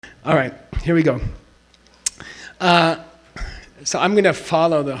All right, here we go. So I'm going to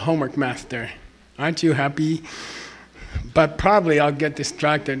follow the homework master. Aren't you happy? But probably I'll get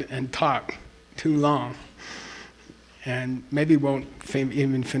distracted and talk too long. And maybe won't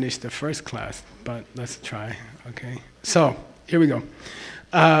even finish the first class, but let's try, okay? So, here we go.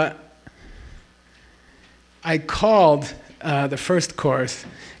 I called the first course,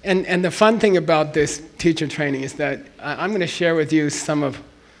 and the fun thing about this teacher training is that I'm going to share with you some of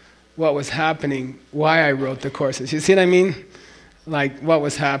what was happening, why I wrote the courses. You see what I mean? Like what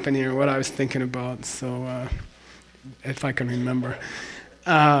was happening or what I was thinking about, so if I can remember.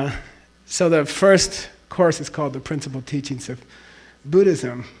 So the first course is called The Principal Teachings of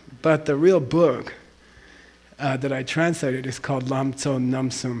Buddhism, but the real book that I translated is called Lam Tso Nam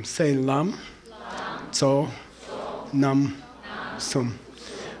Sum. Say Lam Tso Nam Sum,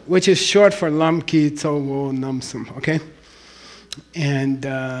 which is short for Lam Ki Tso Wo Nam Sum, okay? And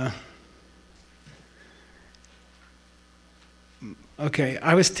okay,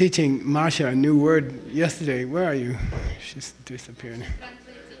 I was teaching Masha a new word yesterday. Where are you? She's disappeared.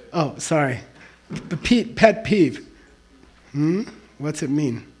 Oh, sorry. Pet peeve. What's it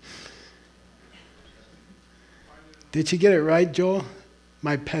mean? Did she get it right, Joel?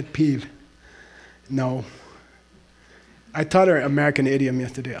 My pet peeve. No. I taught her American idiom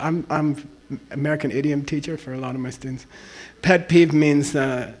yesterday. I'm American idiom teacher for a lot of my students. Pet peeve means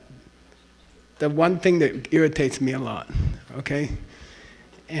the one thing that irritates me a lot, okay?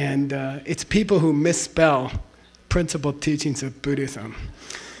 And it's people who misspell principal teachings of Buddhism.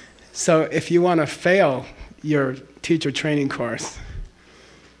 So if you want to fail your teacher training course,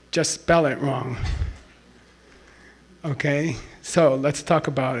 just spell it wrong. Okay? So let's talk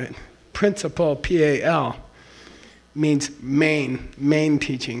about it. Principal, P-A-L, means main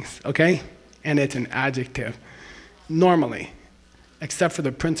teachings, okay? And it's an adjective, normally, except for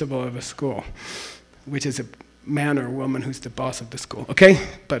the principal of a school, which is a man or woman who's the boss of the school, okay?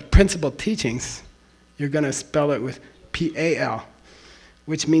 But principal teachings, you're going to spell it with P-A-L,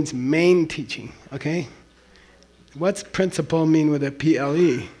 which means main teaching, okay? What's principle mean with a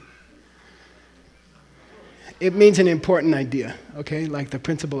P-L-E? It means an important idea, okay? Like the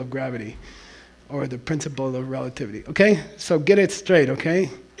principle of gravity or the principle of relativity, okay? So get it straight, okay?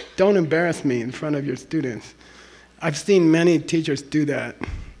 Don't embarrass me in front of your students. I've seen many teachers do that,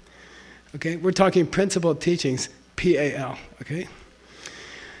 okay? We're talking principle teachings, P-A-L, okay?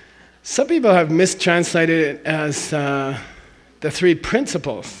 Some people have mistranslated it as the three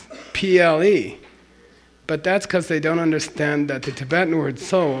principles, P-L-E, but that's because they don't understand that the Tibetan word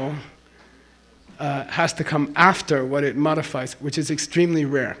soul has to come after what it modifies, which is extremely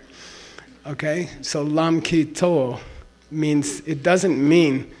rare. Okay? So Lam Ki To means, it doesn't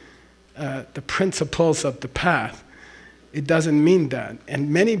mean the principles of the path. It doesn't mean that. And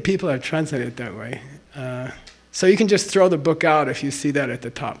many people have translated it that way. So you can just throw the book out if you see that at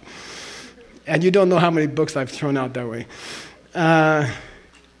the top. And you don't know how many books I've thrown out that way.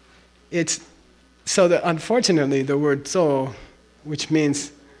 Unfortunately, the word so, which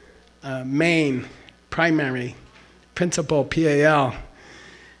means main, primary, principal, P-A-L,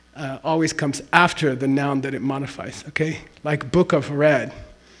 always comes after the noun that it modifies, okay? Like book of red,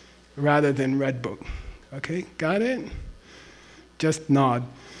 rather than red book, okay? Got it? Just nod.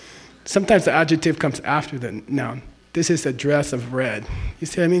 Sometimes the adjective comes after the noun. This is a dress of red. You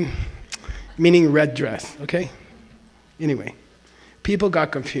see what I mean? Meaning red dress, okay? Anyway, people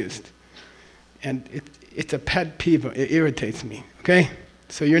got confused. And it's a pet peeve, it irritates me, okay?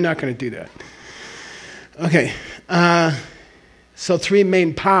 So you're not going to do that. Okay, so three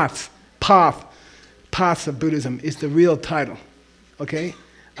main paths of Buddhism is the real title, okay?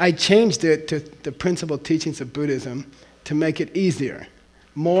 I changed it to the principal teachings of Buddhism to make it easier,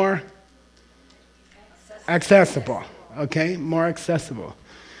 more accessible, okay? More accessible.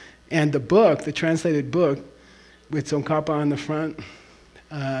 And the book, the translated book, with Tsongkhapa on the front,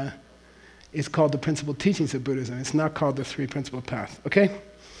 is called The Principal Teachings of Buddhism. It's not called The Three Principal Paths, okay?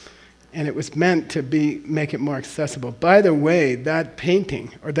 And it was meant to make it more accessible. By the way, that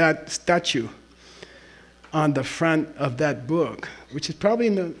painting, or that statue on the front of that book, which is probably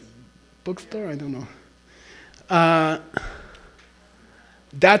in the bookstore, I don't know.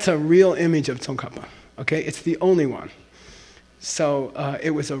 That's a real image of Tsongkhapa, okay? It's the only one. So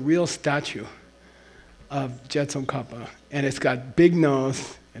it was a real statue of Je Tsongkhapa, and it's got big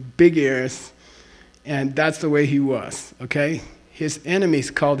nose and big ears, and that's the way he was, okay? His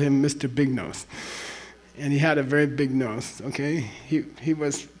enemies called him Mr. Big Nose, and he had a very big nose, okay?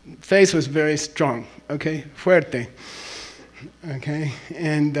 Face was very strong, okay? Fuerte, okay?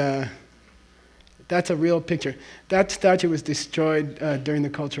 And That's a real picture. That statue was destroyed during the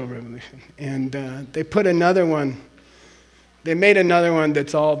Cultural Revolution. And they put another one, they made another one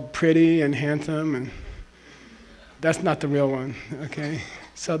that's all pretty and handsome, and that's not the real one, okay?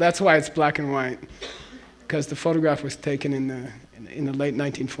 So that's why it's black and white, because the photograph was taken in the late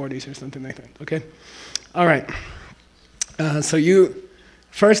 1940s or something like that, okay? All right. So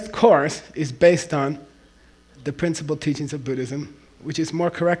first course is based on the principal teachings of Buddhism, which is more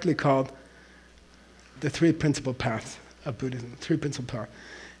correctly called the three principal paths of Buddhism, three principal paths.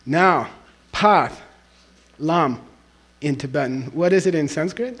 Now, path, lam, in Tibetan. What is it in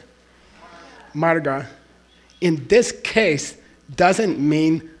Sanskrit? Marga. In this case, doesn't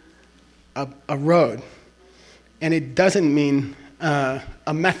mean a road, and it doesn't mean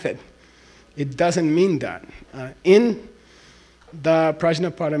a method. It doesn't mean that. In the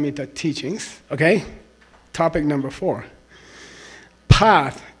Prajnaparamita teachings, okay, topic number 4,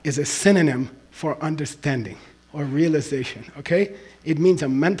 path is a synonym for understanding or realization, okay? It means a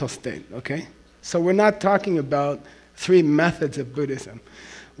mental state, okay? So we're not talking about 3 methods of Buddhism.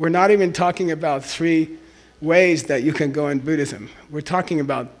 We're not even talking about 3 ways that you can go in Buddhism. We're talking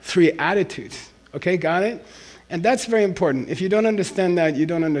about 3 attitudes, okay? Got it? And that's very important. If you don't understand that, you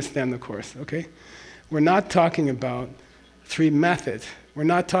don't understand the course, okay? We're not talking about 3 methods. We're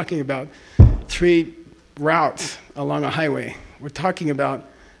not talking about 3 routes along a highway. We're talking about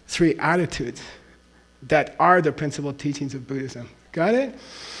 3 attitudes that are the principal teachings of Buddhism. Got it?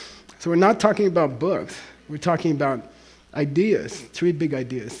 So we're not talking about books. We're talking about ideas, 3 big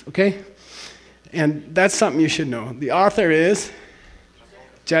ideas, okay? And that's something you should know. The author is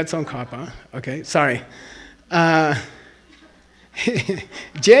Je Tsongkhapa, okay? Sorry.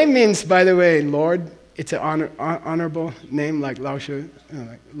 J means, by the way, Lord. It's an honorable name like Lao Tzu,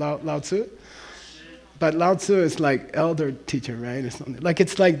 Lao Tzu. But Lao Tzu is like elder teacher, right? Or something. Like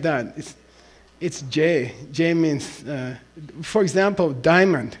it's like that. It's J. J means, for example,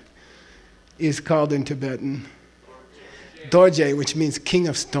 diamond is called in Tibetan Dorje, which means king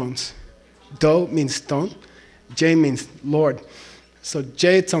of stones. Do means stone. J means Lord. So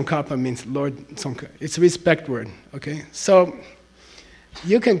Je Tsongkhapa means Lord Tsongkhapa. It's a respect word, okay? So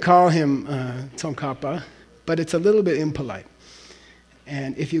you can call him Tsongkhapa, but it's a little bit impolite.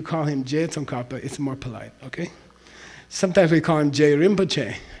 And if you call him Je Tsongkhapa, it's more polite, okay? Sometimes we call him Je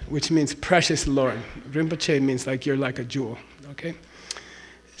Rinpoche, which means precious Lord. Rinpoche means like you're like a jewel, okay?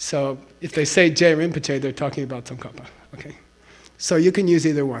 So if they say Je Rinpoche, they're talking about Tsongkhapa, okay? So you can use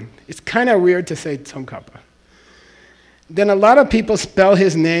either one. It's kind of weird to say Tsongkhapa. Then a lot of people spell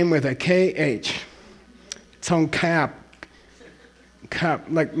his name with a KH. Tsongkhap.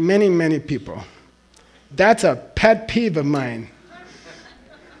 Like many, many people. That's a pet peeve of mine.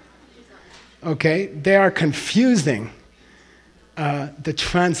 Okay? They are confusing the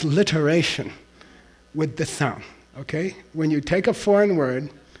transliteration with the sound. Okay? When you take a foreign word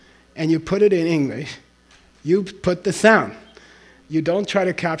and you put it in English, you put the sound. You don't try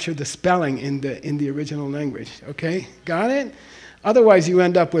to capture the spelling in the original language, okay? Got it? Otherwise, you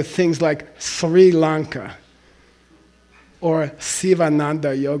end up with things like Sri Lanka or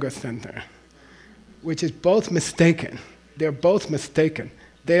Sivananda Yoga Center, which is both mistaken. They're both mistaken.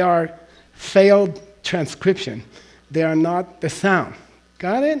 They are failed transcription. They are not the sound.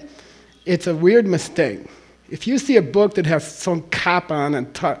 Got it? It's a weird mistake. If you see a book that has some cap on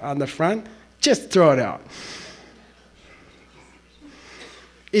the front, just throw it out.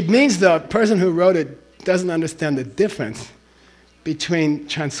 It means the person who wrote it doesn't understand the difference between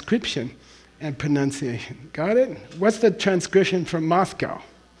transcription and pronunciation. Got it? What's the transcription from Moscow?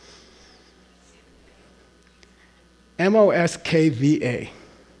 Moskva.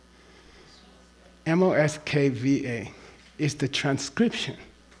 Moskva is the transcription.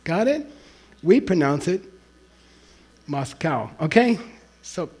 Got it? We pronounce it Moscow. Okay?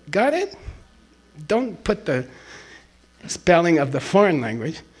 So, got it? Don't put the spelling of the foreign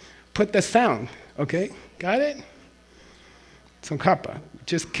language, put the sound, okay? Got it? Tsongkhapa,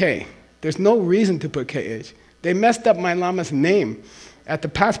 just K. There's no reason to put KH. They messed up my lama's name at the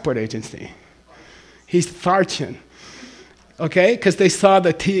passport agency. He's Tharchin, okay? Because they saw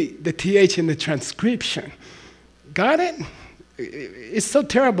the TH in the transcription. Got it? It's so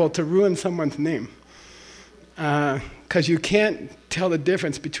terrible to ruin someone's name because you can't tell the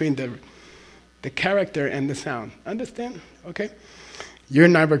difference between the character and the sound. Understand? Okay? You're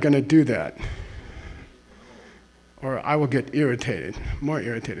never going to do that. Or I will get irritated, more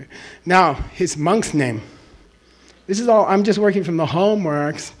irritated. Now, his monk's name. This is all, I'm just working from the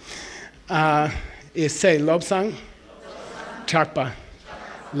homeworks. Is say Lobsang, Chakpa.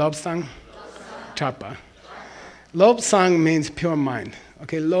 Lobsang, Chakpa. Lobsang means pure mind.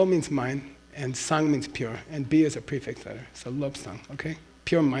 Okay, Lo means mind, and sang means pure, and bi is a prefix letter, so Lobsang, okay?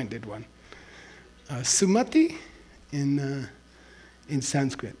 Pure-minded one. Sumati in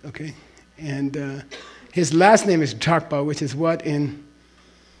Sanskrit, okay? And his last name is Dharpa, which is what in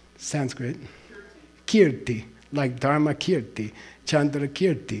Sanskrit? Kirti, like Dharma Kirti, Chandra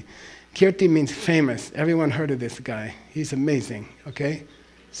Kirti. Kirti means famous. Everyone heard of this guy. He's amazing, okay?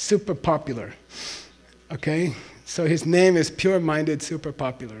 Super popular, okay? So his name is pure-minded, super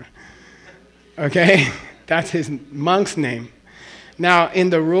popular, okay? That's his monk's name. Now, in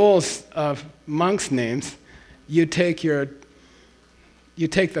the rules of monks' names, you take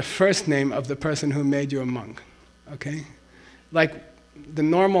the first name of the person who made you a monk, okay? Like the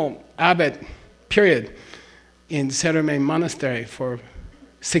normal abbot, period, in Serame Monastery for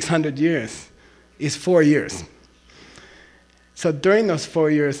 600 years is 4 years. So during those 4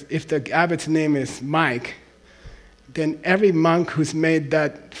 years, if the abbot's name is Mike, then every monk who's made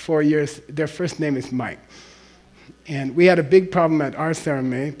that 4 years, their first name is Mike. And we had a big problem at our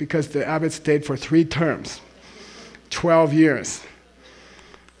ceremony because the abbot stayed for 3 terms, 12 years.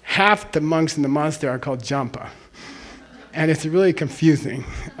 Half the monks in the monastery are called Jampa. And it's really confusing,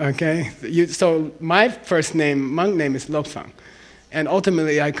 okay? So my first name, monk name, is Lobsang. And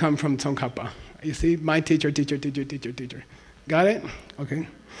ultimately, I come from Tsongkhapa. You see, my teacher. Got it? Okay.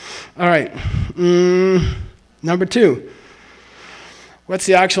 All right. Number 2. What's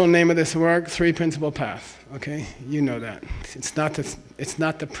the actual name of this work? 3 Principal Paths. Okay, you know that. It's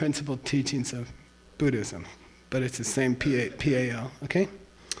not the principal teachings of Buddhism, but it's the same PAL. Okay.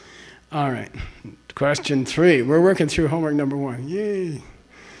 All right. Question 3. We're working through homework number 1. Yay.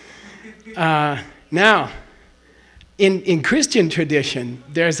 Now. In Christian tradition,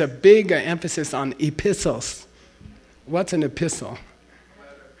 there's a big emphasis on epistles. What's an epistle?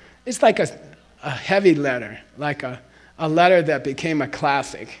 It's like a heavy letter, like a letter that became a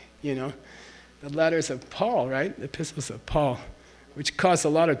classic, you know. The letters of Paul, right? The epistles of Paul, which caused a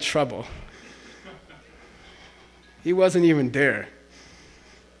lot of trouble. He wasn't even there.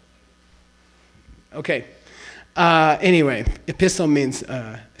 Okay. Anyway, epistle means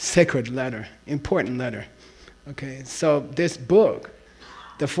sacred letter, important letter. Okay, so this book,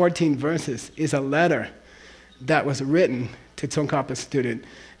 the 14 verses, is a letter that was written to Tsongkhapa's student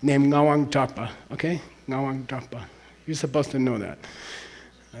named Ngawang Drapa. Okay, Ngawang Drapa. You're supposed to know that.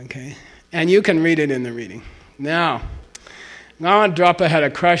 Okay, and you can read it in the reading. Now, Ngawang Drapa had a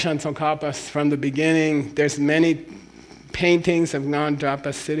crush on Tsongkhapa from the beginning. There's many paintings of Ngawang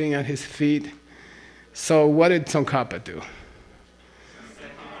Drapa sitting at his feet. So what did Tsongkhapa do?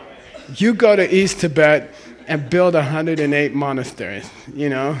 You go to East Tibet and build 108 monasteries, you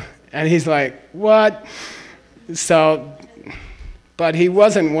know? And he's like, what? So, but he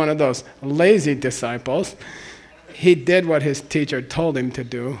wasn't one of those lazy disciples. He did what his teacher told him to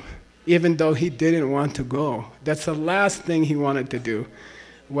do, even though he didn't want to go. That's the last thing he wanted to do,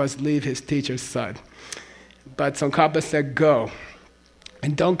 was leave his teacher's side. But Tsongkhapa said, go,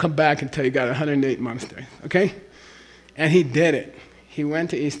 and don't come back until you got 108 monasteries, okay? And he did it. He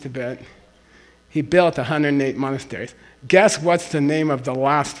went to East Tibet. He built 108 monasteries. Guess what's the name of the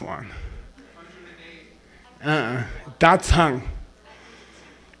last one? 108. Datsang.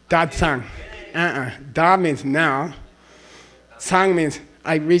 Datsang. Da means now. Sang means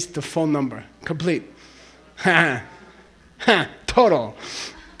I reached the full number. Complete. Total.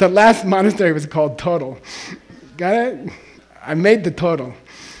 The last monastery was called Total. Got it? I made the total.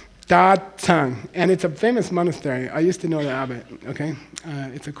 Datsang. And it's a famous monastery. I used to know the abbot, okay?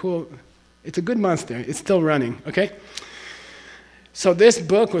 It's a good monastery. It's still running, okay? So this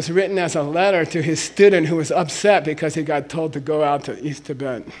book was written as a letter to his student who was upset because he got told to go out to East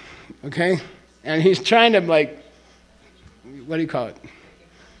Tibet, okay? And he's trying to, like, what do you call it?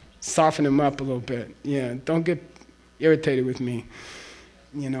 Soften him up a little bit. Yeah, don't get irritated with me,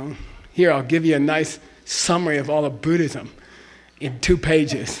 you know? Here, I'll give you a nice summary of all of Buddhism in 2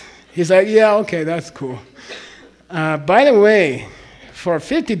 pages. He's like, yeah, okay, that's cool. By the way, for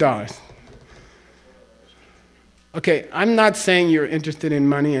 $50, okay, I'm not saying you're interested in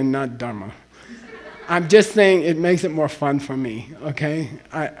money and not Dharma. I'm just saying it makes it more fun for me, okay?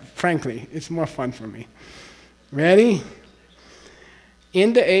 Frankly, it's more fun for me. Ready?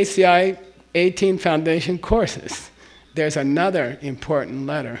 In the ACI 18 Foundation courses, there's another important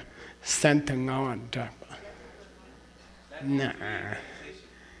letter sent to Ngawang Drapa. Nah.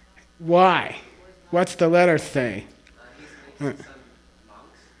 Why? What's the letter say?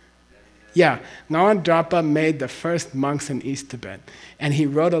 Yeah, Ngawang Drapa made the first monks in East Tibet, and he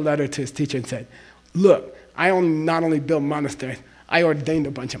wrote a letter to his teacher and said, look, I not only built monasteries, I ordained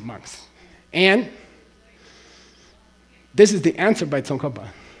a bunch of monks. And this is the answer by Tsongkhapa.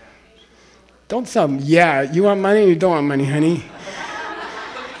 Don't sell. Yeah, you want money or you don't want money, honey?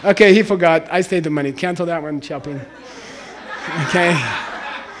 Okay, he forgot. I saved the money. Cancel that one, shopping. Okay?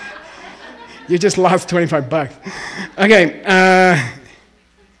 You just lost $25. Okay,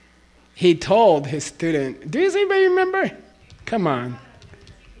 he told his student, does anybody remember? Come on.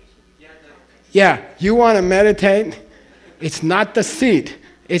 Yeah, you want to meditate? It's not the seat.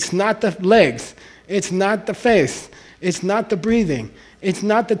 It's not the legs. It's not the face. It's not the breathing. It's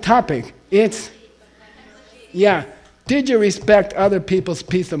not the topic. It's, yeah. Did you respect other people's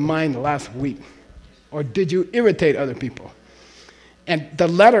peace of mind last week? Or did you irritate other people? And the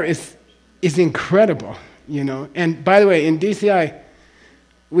letter is incredible, you know. And by the way, in DCI,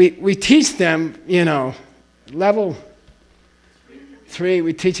 we teach them, you know, level 3,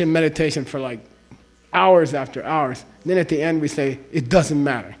 we teach them meditation for like hours after hours. Then at the end we say, it doesn't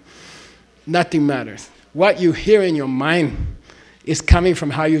matter. Nothing matters. What you hear in your mind is coming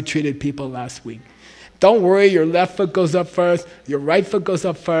from how you treated people last week. Don't worry, your left foot goes up first, your right foot goes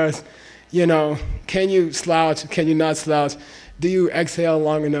up first. You know, can you slouch, can you not slouch? Do you exhale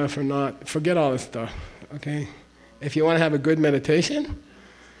long enough or not? Forget all this stuff, okay? If you want to have a good meditation,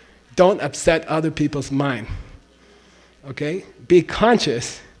 don't upset other people's mind, okay? Be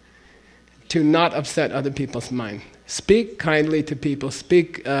conscious to not upset other people's mind. Speak kindly to people,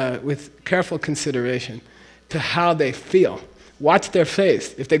 speak with careful consideration to how they feel. Watch their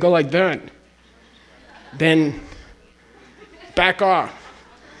face. If they go like that, then back off.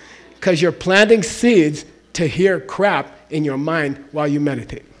 Because you're planting seeds to hear crap in your mind while you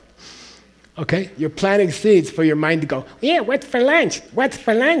meditate. Okay? You're planting seeds for your mind to go, yeah, what's for lunch? What's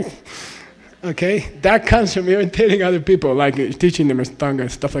for lunch? Okay? That comes from irritating other people, like teaching them Ashtanga,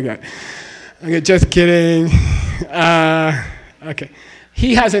 stuff like that. Okay, just kidding. Okay.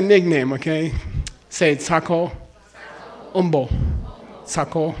 He has a nickname, okay? Say it, Sako, Umbo.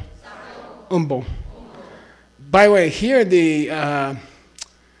 Sako, Umbo. By the way, here the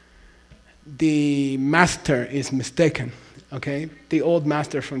master is mistaken, okay? The old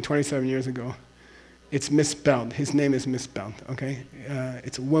master from 27 years ago, it's misspelled. His name is misspelled, okay?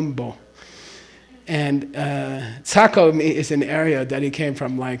 It's Wumbo. And Sako is an area that he came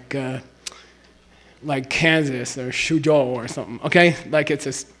from, like Kansas or Suzhou or something, okay? Like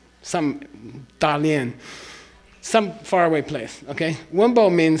it's some Dalian, some faraway place, okay?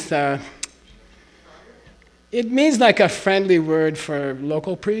 Wumbo means, it means like a friendly word for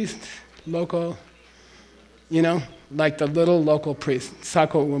local priest, local, you know, like the little local priest,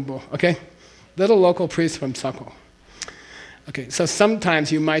 Sako Wumbo, okay? Little local priest from Sako. Okay, so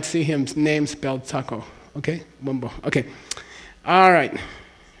sometimes you might see his name spelled Sako, okay? Wumbo, okay. All right.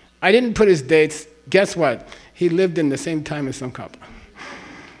 I didn't put his dates. Guess what? He lived in the same time as Tsongkhapa.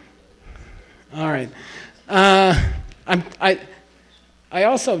 All right. I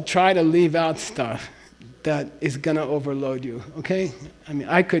also try to leave out stuff that is going to overload you, okay? I mean,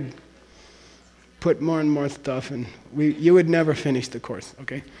 I could put more and more stuff, and you would never finish the course,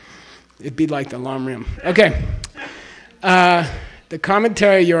 okay? It'd be like the Lam Rim. Okay. The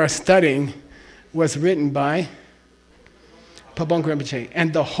commentary you are studying was written by Pabong Rinpoche,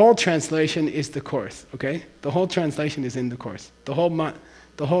 and the whole translation is the course, okay? The whole translation is in the course. The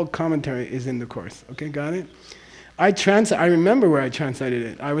whole commentary is in the course, okay? Got it? I remember where I translated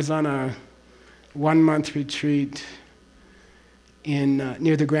it. I was on a 1-month retreat in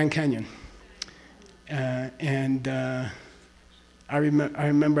near the Grand Canyon, and I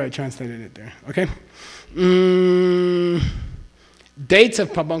remember I translated it there. Okay, dates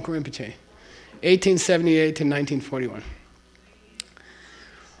of Pabong Rinpoche, 1878 to 1941.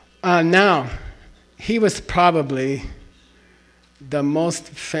 Now, he was probably the most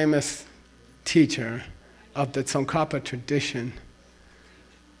famous teacher of the Tsongkhapa tradition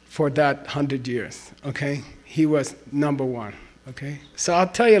for that 100 years, okay? He was number one, okay? So I'll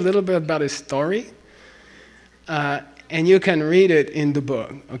tell you a little bit about his story, and you can read it in the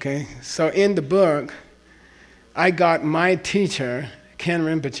book, okay? So in the book, I got my teacher, Ken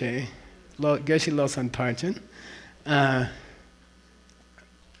Rinpoche, Geshe Losang Tarchen,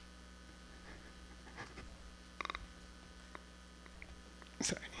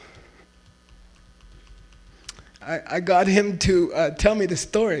 sorry. I got him to tell me the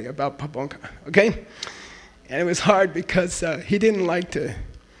story about Pabongka, okay? And it was hard because he didn't like to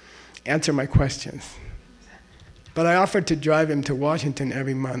answer my questions. But I offered to drive him to Washington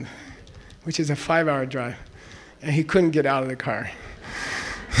every month, which is a 5-hour drive, and he couldn't get out of the car.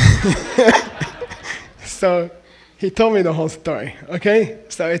 So he told me the whole story, okay?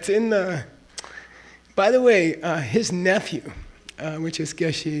 So it's in the... By the way, his nephew, which is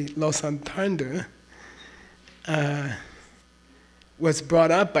Geshe Losang Tarndu, was brought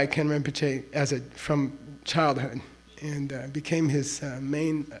up by Ken Rinpoche from childhood and became his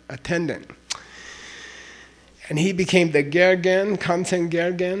main attendant. And he became the Gergen, Kansen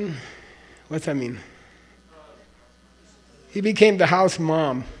Gergen. What's that mean? He became the house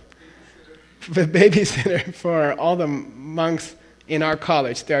mom, the babysitter for all the monks in our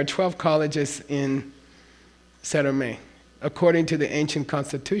college. There are 12 colleges in Seromé, according to the ancient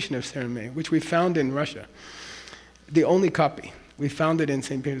constitution of Seromé, which we found in Russia. The only copy. We found it in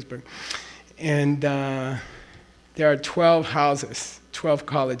St. Petersburg. And there are 12 houses, 12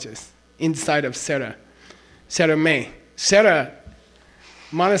 colleges inside of Seromé. Sera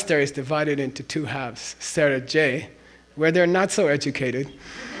monastery is divided into two halves. Sera J, where they're not so educated,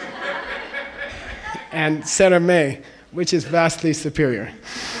 and Seromé, which is vastly superior.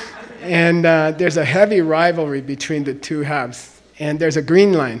 And there's a heavy rivalry between the two halves. And there's a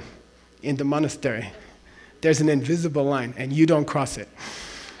green line in the monastery. There's an invisible line, and you don't cross it,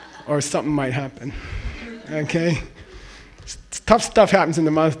 or something might happen. Okay? Tough stuff happens in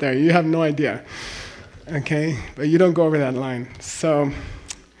the monastery. You have no idea. Okay? But you don't go over that line. So,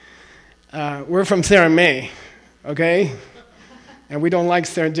 we're from Seromé, okay? And we don't like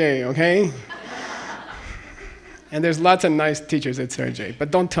Sergei, okay? And there's lots of nice teachers at Sergei, but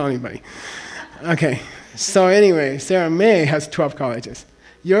don't tell anybody. Okay, so anyway, Seromé has 12 colleges.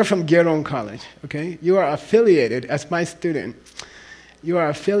 You're from Gyerong College, okay? You are affiliated, as my student, you are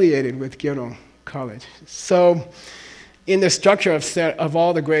affiliated with Gyerong College. So, in the structure of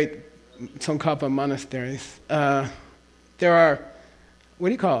all the great Tsongkhapa monasteries, there are, what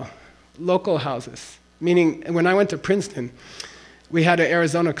do you call, local houses. Meaning, when I went to Princeton, we had an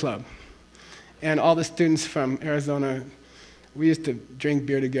Arizona club. And all the students from Arizona, we used to drink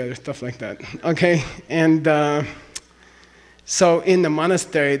beer together, stuff like that. Okay? And so in the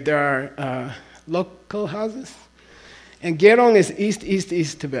monastery, there are local houses. And Gyerong is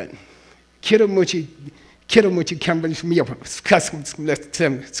East Tibet. Kiramuchi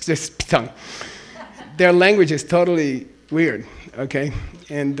Their language is totally weird, okay?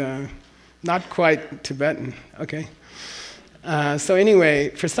 And not quite Tibetan, okay? So anyway,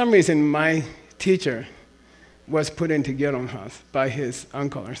 for some reason, my teacher was put into Gyerong house by his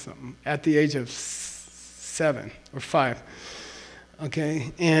uncle or something at the age of 7 or 5,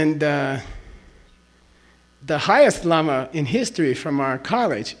 okay? And the highest Lama in history from our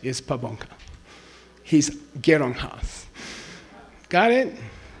college is Pabonka. He's Gyerong house. Got it?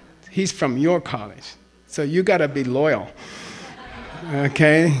 He's from your college, so you gotta be loyal,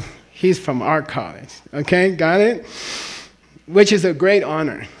 okay? He's from our college, okay? Got it? Which is a great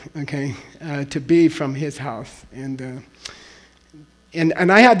honor, okay, to be from his house. And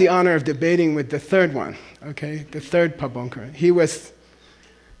I had the honor of debating with the third one, okay, the third Pabonka. He was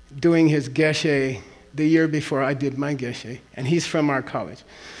doing his geshe the year before I did my geshe, and he's from our college.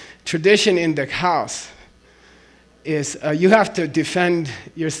 Tradition in the house is you have to defend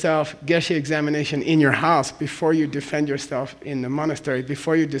yourself, geshe examination in your house before you defend yourself in the monastery,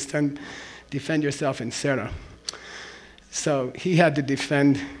 before you defend yourself in Sera. So he had to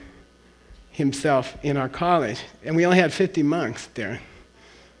defend himself in our college, and we only had 50 monks there.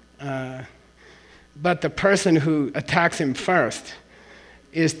 But the person who attacks him first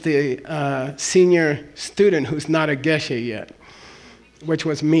is the senior student who's not a geshe yet, which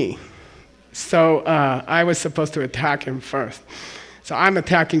was me. So I was supposed to attack him first. So I'm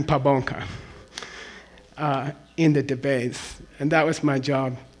attacking Pabonka in the debates, and that was my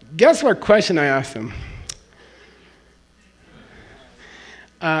job. Guess what question I asked him?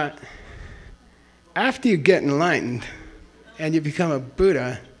 After you get enlightened and you become a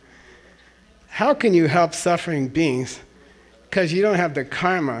Buddha, how can you help suffering beings? Because you don't have the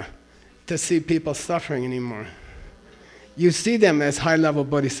karma to see people suffering anymore. You see them as high-level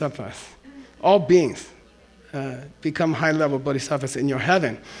bodhisattvas. All beings become high-level bodhisattvas in your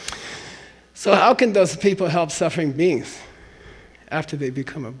heaven. So how can those people help suffering beings after they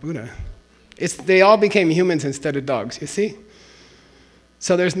become a Buddha? They all became humans instead of dogs, you see?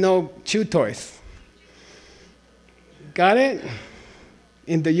 So there's no chew toys. Got it?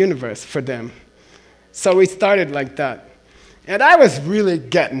 In the universe for them. So we started like that. And I was really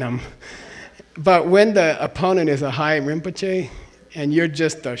getting them. But when the opponent is a high Rinpoche and you're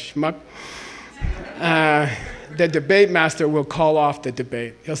just a schmuck, the debate master will call off the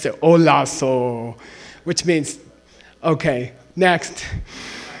debate. He'll say, "Hola so," which means, okay, next.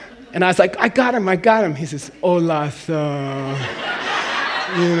 And I was like, I got him. He says, "Hola so."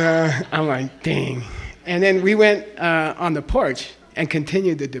 You know, I'm like, dang. And then we went on the porch and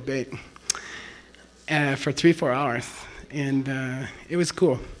continued the debate for 3-4 hours. And it was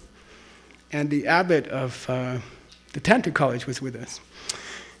cool. And the abbot of The Tantra College was with us.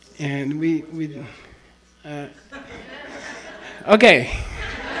 And we okay.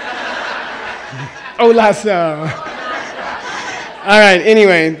 Olaso. All right,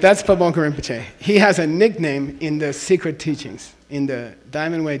 anyway, that's Pabonka Rinpoche. He has a nickname in the secret teachings, in the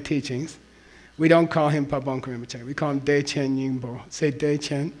Diamond Way teachings. We don't call him Pabonka Rinpoche. We call him Dechen Nyingbo. Say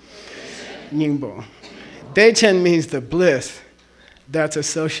Dechen Nyingbo. Dechen means the bliss that's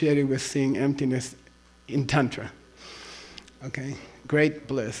associated with seeing emptiness in Tantra. Okay? Great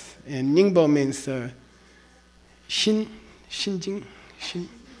bliss. And Nyingbo means shinjing,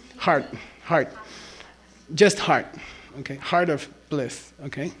 heart. Just heart. Okay? Heart of bliss.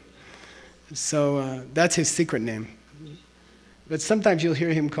 Okay? So that's his secret name. But sometimes you'll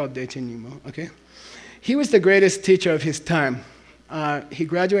hear him called Dechen Nyingbo. Okay? He was the greatest teacher of his time. He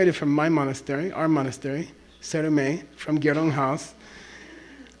graduated from my monastery, our monastery, Serumei, from Gyalrong House.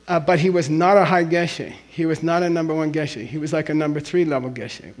 But he was not a high geshe. He was not a number 1 geshe. He was like a number 3 level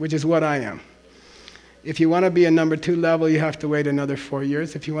geshe, which is what I am. If you want to be a number 2 level, you have to wait another 4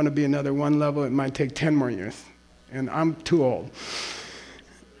 years. If you want to be another 1 level, it might take 10 more years. And I'm too old.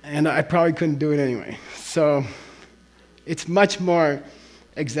 And I probably couldn't do it anyway. So it's much more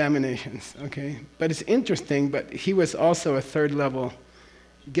examinations, okay? But it's interesting, but he was also a 3rd level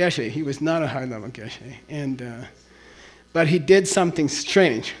geshe. He was not a high level geshe. But he did something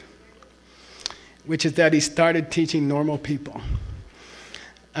strange, which is that he started teaching normal people.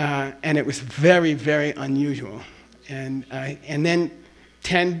 And it was very, very unusual. And then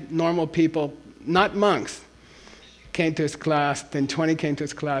 10 normal people, not monks, came to his class, then 20 came to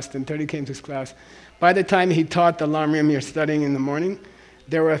his class, then 30 came to his class. By the time he taught the Lamrim you're studying in the morning,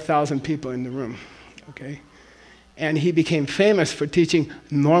 there were 1,000 people in the room, okay? And he became famous for teaching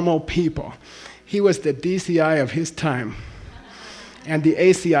normal people. He was the DCI of his time and the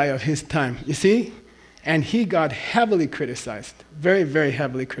ACI of his time, you see? And he got heavily criticized, very, very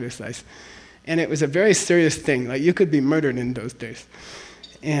heavily criticized. And it was a very serious thing, like you could be murdered in those days.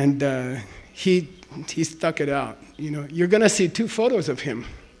 And he stuck it out, you know. You're gonna see 2 photos of him.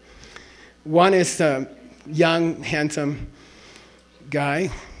 One is a young, handsome guy,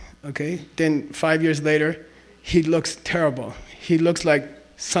 okay? Then 5 years later, he looks terrible. He looks like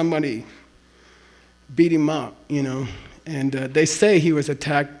somebody beat him up, you know. And they say he was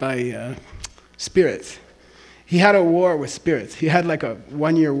attacked by spirits. He had a war with spirits. He had like a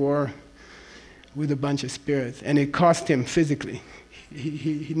 1-year war with a bunch of spirits, and it cost him physically.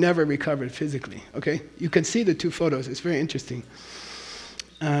 He never recovered physically, okay? You can see the 2 photos. It's very interesting.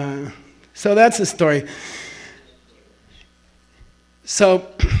 So that's the story. So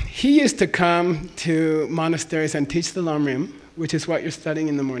he used to come to monasteries and teach the Lamrim, which is what you're studying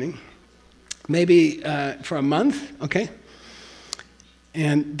in the morning, maybe for a month, okay?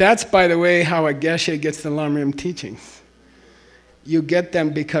 And that's, by the way, how a geshe gets the Lamrim teachings. You get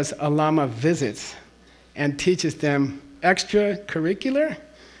them because a lama visits and teaches them extracurricular.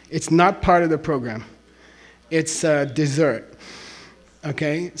 It's not part of the program. It's a dessert,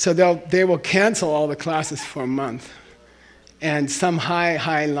 okay? So they will cancel all the classes for a month. And some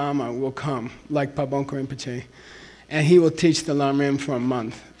high lama will come, like Pabonka Rinpoche, and he will teach the Lamrim for a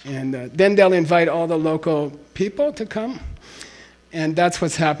month. And then they'll invite all the local people to come. And that's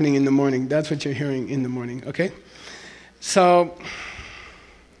what's happening in the morning. That's what you're hearing in the morning, okay? So,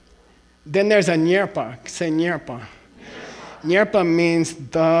 then there's a Nyerpa. Say Nyerpa. Nyerpa means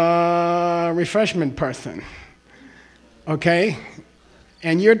the refreshment person, okay?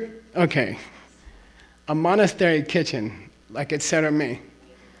 And okay. A monastery kitchen, like at Serumei,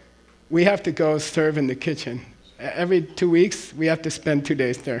 we have to go serve in the kitchen. Every 2 weeks, we have to spend 2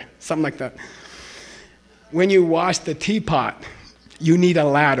 days there, something like that. When you wash the teapot, you need a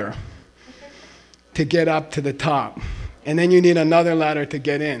ladder to get up to the top. And then you need another ladder to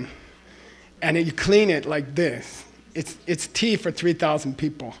get in. And you clean it like this. It's tea for 3,000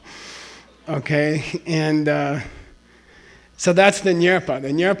 people, okay? And so that's the Nyerpa. The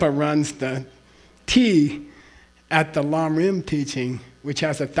Nyerpa runs the tea at the Lamrim teaching, which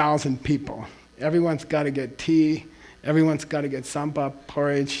has 1,000 people. Everyone's got to get tea. Everyone's got to get sampa,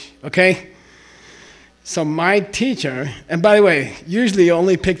 porridge, okay? So my teacher, and by the way, usually you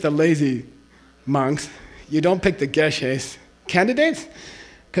only pick the lazy monks. You don't pick the geshes candidates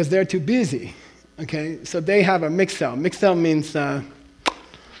because they're too busy, okay? So they have a mixel. Mixel means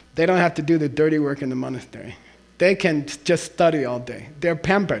they don't have to do the dirty work in the monastery. They can just study all day. They're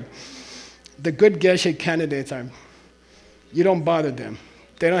pampered. The good geshe candidates are, you don't bother them.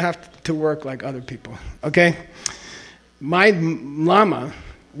 They don't have to work like other people, okay? My lama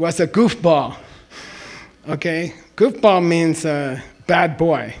was a goofball, okay? Goofball means bad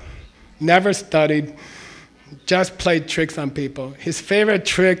boy. Never studied, just played tricks on people. His favorite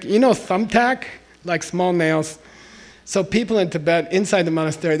trick, you know thumbtack? Like small nails. So people in Tibet, inside the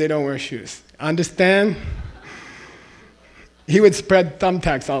monastery, they don't wear shoes. Understand? He would spread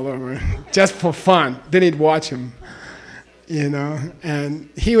thumbtacks all over, just for fun. Then he'd watch him, you know. And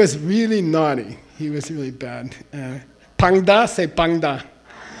he was really naughty. He was really bad. Pangda, say pangda.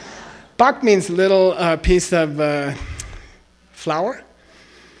 Pak means little piece of flour.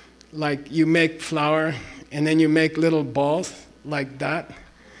 Like you make flour, and then you make little balls like that.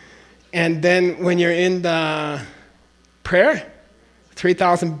 And then when you're in the prayer,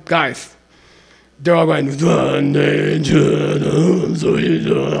 3,000 guys, they're all going,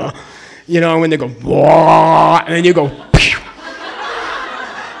 you know, when they go, and then you go,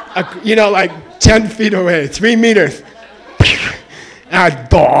 you know, like 10 feet away, 3 meters.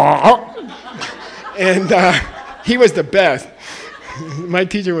 And he was the best. My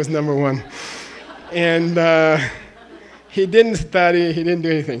teacher was number one. And he didn't study, he didn't do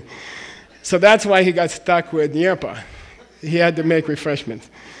anything. So that's why he got stuck with Nyerpa. He had to make refreshments.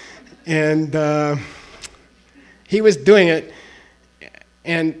 And he was doing it,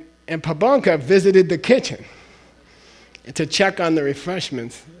 and Pabonka visited the kitchen to check on the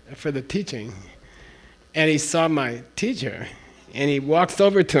refreshments for the teaching. And he saw my teacher, and he walks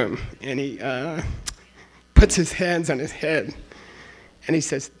over to him, and he puts his hands on his head, and he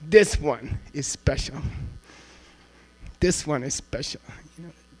says, "This one is special. This one is special." You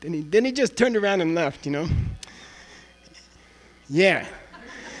know? Then he just turned around and left, you know. Yeah.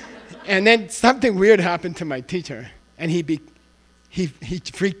 And then something weird happened to my teacher, and he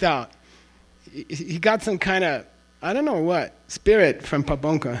freaked out. He got some kind of, I don't know what, spirit from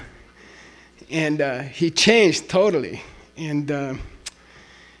Pabonka. And he changed totally. And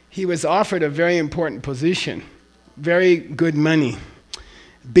he was offered a very important position, very good money,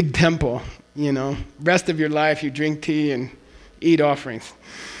 big temple, you know. Rest of your life you drink tea and eat offerings.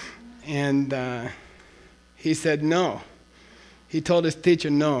 And he said no. He told his teacher,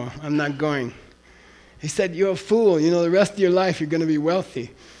 "No, I'm not going." He said, "You're a fool. You know, the rest of your life you're going to be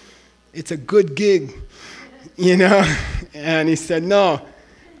wealthy. It's a good gig, you know." And he said, "No,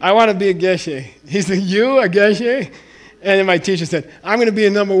 I want to be a geshe." He said, "You, a geshe?" And then my teacher said, "I'm going to be a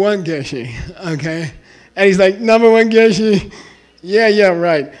number one geshe, okay?" And he's like, "Number one geshe?" Yeah,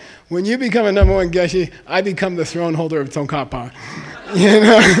 right. When you become a number one geshe, I become the throne holder of Tsongkhapa. You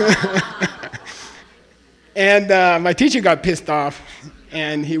know? And my teacher got pissed off,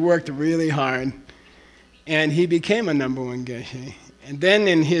 and he worked really hard, and he became a number one geshe. And then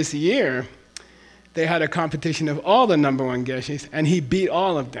in his year, they had a competition of all the number one geshes, and he beat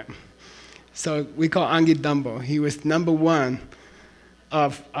all of them. So we call Angi Dambo. He was number one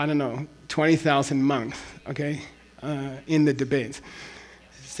of, 20,000 monks, okay, in the debates.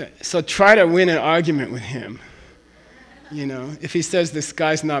 So try to win an argument with him. You know, if he says the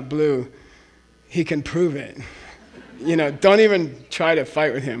sky's not blue, he can prove it. You know, don't even try to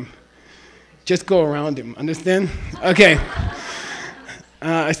fight with him. Just go around him, understand? Okay.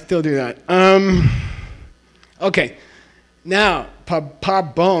 I still do that. Okay. Now,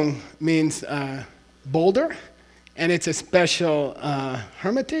 Pabong means boulder, and it's a special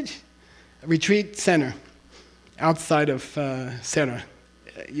hermitage, retreat center outside of Serra.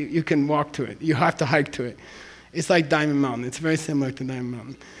 You can walk to it. You have to hike to it. It's like Diamond Mountain. It's very similar to Diamond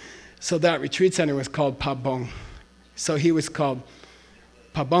Mountain. So that retreat center was called Pabong. So he was called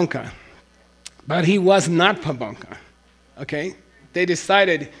Pabonka. But he was not Pabonka, okay? They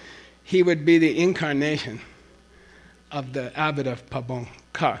decided he would be the incarnation of the abbot of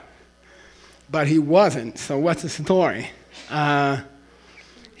Pabonka. But he wasn't, so what's the story?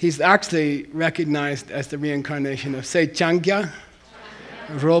 He's actually recognized as the reincarnation of, say, Changyá,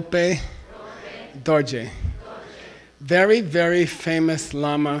 Rope, Dorje. Very, very famous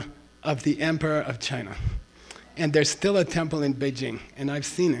Lama of the Emperor of China. And there's still a temple in Beijing, and I've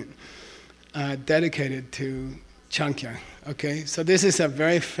seen it, dedicated to Changyá, okay? So this is a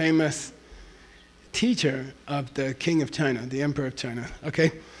very famous teacher of the King of China, the Emperor of China,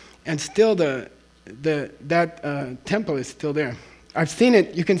 okay? And still that temple is still there. I've seen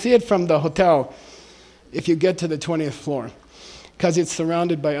it, you can see it from the hotel if you get to the 20th floor, because it's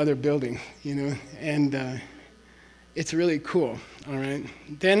surrounded by other buildings, you know, and it's really cool, all right?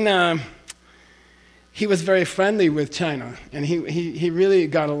 Then he was very friendly with China, and he really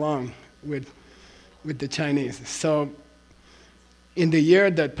got along with the Chinese. So in the year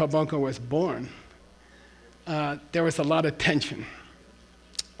that Pabonka was born, there was a lot of tension,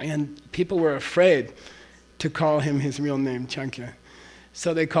 and people were afraid to call him his real name, Changyá.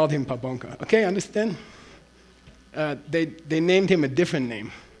 So they called him Pabonka. Okay, understand? They named him a different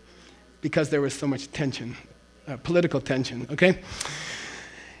name because there was so much tension. political tension, okay?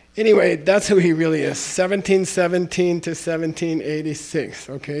 Anyway, that's who he really is. 1717 to 1786,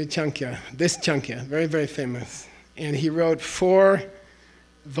 okay? Chanakya. This Chanakya, very, very famous. And he wrote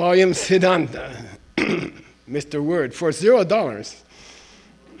 4-volume Siddhanta, Mr. Word, for $0.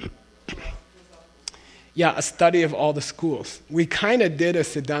 Yeah, a study of all the schools. We kind of did a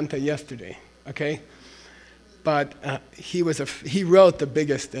Siddhanta yesterday, okay? But he wrote the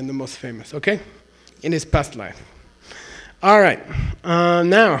biggest and the most famous, okay? In his past life. All right,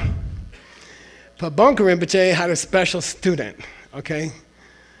 now, Pabonka Rinpoche had a special student, okay,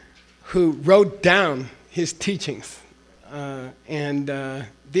 who wrote down his teachings.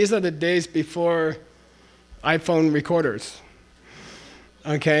 These are the days before iPhone recorders,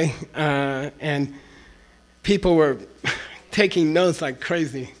 okay? And people were taking notes like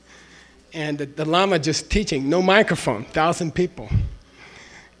crazy. And the Lama just teaching, no microphone, 1,000 people.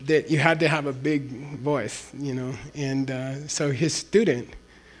 That you had to have a big voice, you know. And so his student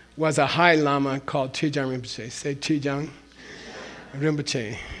was a high Lama called Trijang Rinpoche. Say Trijang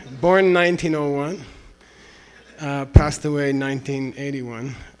Rinpoche. Born 1901, passed away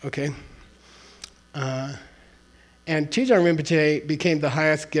 1981, okay? And Trijang Rinpoche became the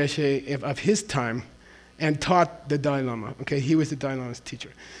highest geshe of his time and taught the Dalai Lama, okay? He was the Dalai Lama's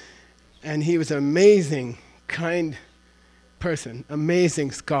teacher. And he was an amazing, kind person,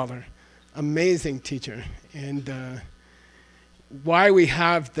 amazing scholar, amazing teacher. And why we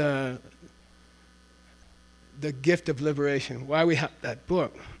have the gift of liberation, why we have that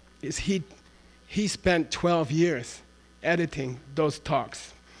book, is he spent 12 years editing those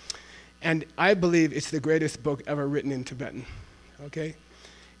talks. And I believe it's the greatest book ever written in Tibetan, okay?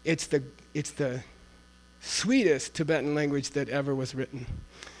 It's the sweetest Tibetan language that ever was written.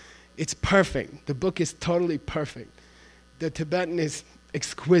 It's perfect. The book is totally perfect. The Tibetan is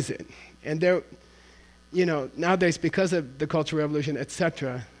exquisite. And there, you know, nowadays, because of the Cultural Revolution,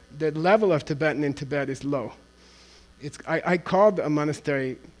 etc., the level of Tibetan in Tibet is low. I called a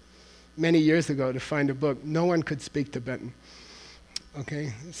monastery many years ago to find a book. No one could speak Tibetan.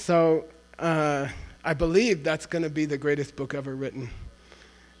 Okay? So I believe that's going to be the greatest book ever written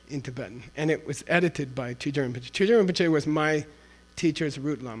in Tibetan. And it was edited by Trijang Rinpoche. Trijang Rinpoche was my teacher's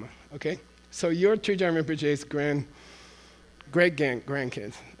root Lama, okay? So you're Trijang Rinpoche's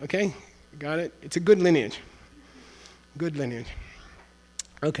great-grandkids, okay? Got it? It's a good lineage. Good lineage.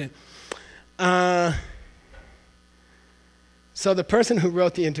 Okay. So the person who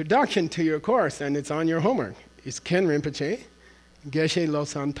wrote the introduction to your course, and it's on your homework, is Ken Rinpoche, Geshe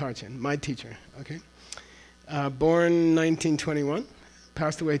Losam Tarchen, my teacher, okay? Born 1921,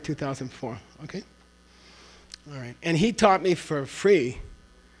 passed away 2004, okay? All right, and he taught me for free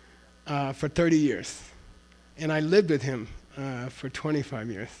for 30 years. And I lived with him for 25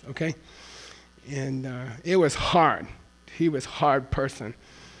 years, okay? And it was hard. He was a hard person.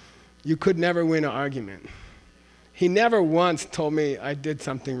 You could never win an argument. He never once told me I did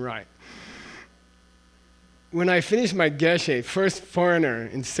something right. When I finished my geshe, first foreigner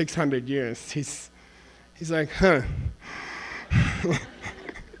in 600 years, he's like, huh.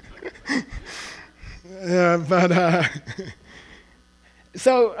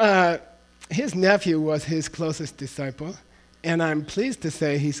 So his nephew was his closest disciple, and I'm pleased to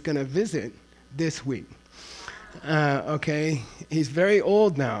say he's going to visit this week. Okay, he's very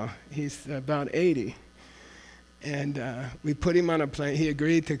old now. He's about 80. And we put him on a plane. He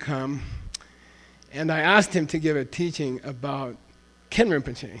agreed to come. And I asked him to give a teaching about Ken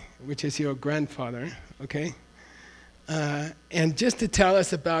Rinpoche, which is your grandfather, okay? And just to tell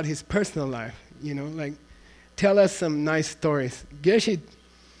us about his personal life, you know, like tell us some nice stories. Geshe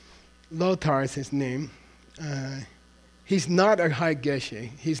Lothar is his name. He's not a high geshe.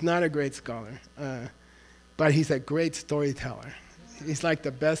 He's not a great scholar, but he's a great storyteller. He's like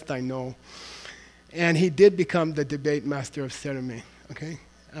the best I know. And he did become the debate master of Serame, okay?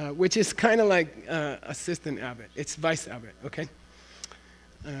 Which is kind of like assistant abbot. It's vice abbot, okay?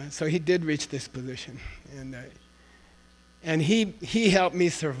 So he did reach this position. And he helped me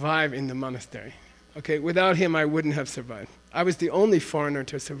survive in the monastery. Okay, without him, I wouldn't have survived. I was the only foreigner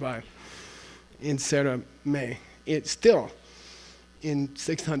to survive in Serame. It's still in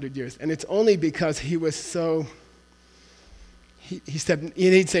 600 years. And it's only because he was so... He said,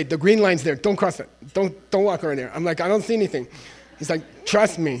 he'd say, the green line's there, don't cross it. Don't walk over there. I'm like, I don't see anything. He's like,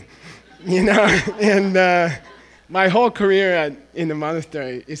 trust me, you know? And my whole career in the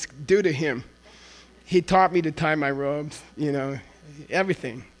monastery is due to him. He taught me to tie my robes, you know,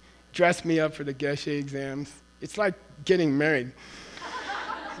 everything. Dressed me up for the geshe exams. It's like getting married.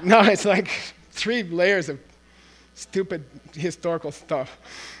 No, it's like 3 layers of stupid historical stuff.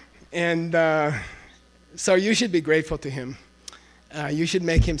 And So you should be grateful to him. You should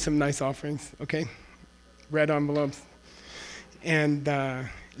make him some nice offerings, okay? Red envelopes. And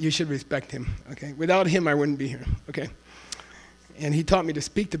you should respect him, okay? Without him, I wouldn't be here, okay? And he taught me to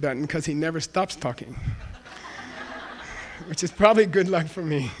speak Tibetan because he never stops talking, which is probably good luck for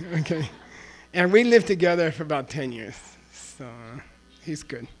me, okay? And we lived together for about 10 years, so he's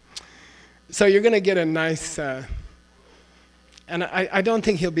good. So you're going to get a nice, and I don't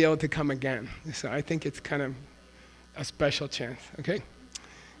think he'll be able to come again, so I think it's kind of a special chance, okay?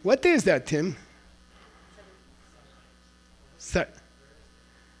 What day is that, Tim?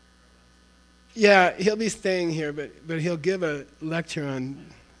 Yeah, he'll be staying here, but he'll give a lecture on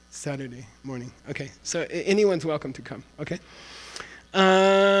Saturday morning. Okay, so anyone's welcome to come, okay?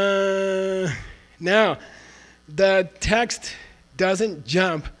 Now, the text doesn't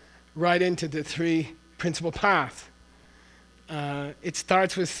jump right into the three principal paths. It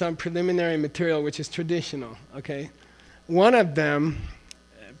starts with some preliminary material which is traditional, okay? One of them,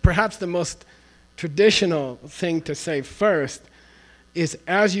 perhaps the most traditional thing to say first, is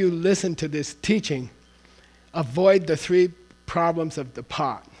as you listen to this teaching, avoid the three problems of the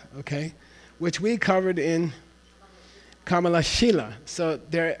pot, okay? Which we covered in Kamalashila. So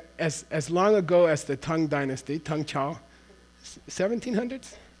there, as long ago as the Tang dynasty, Tang Chao,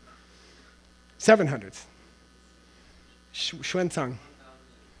 1700s? 700s. Xuanzang.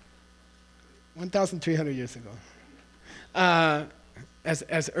 1,300 years ago.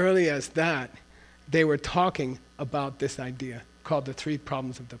 As early as that, they were talking about this idea called the three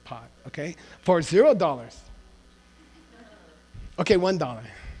problems of the pot, okay? For $0. Okay, $1.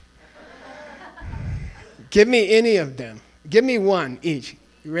 Give me any of them. Give me one each.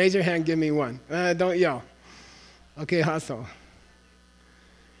 Raise your hand, give me one. Don't yell. Okay, Hasso.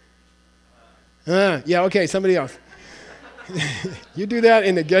 Yeah, okay, somebody else. You do that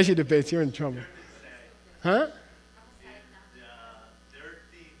in the Geshe debates, you're in trouble. Huh?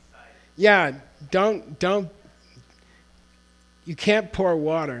 Yeah, don't. You can't pour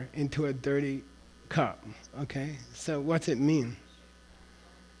water into a dirty cup, okay? So what's it mean?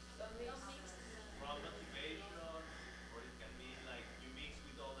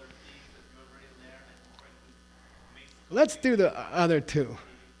 Let's do the other two.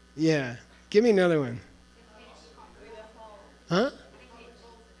 Yeah. Give me another one. Huh?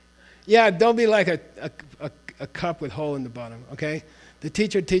 Yeah, don't be like a cup with hole in the bottom, okay? The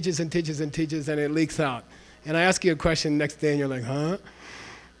teacher teaches and teaches and teaches and it leaks out. And I ask you a question next day and you're like, huh?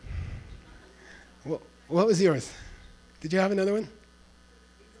 What was yours? Did you have another one?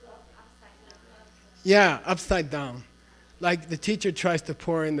 Yeah, upside down. Like the teacher tries to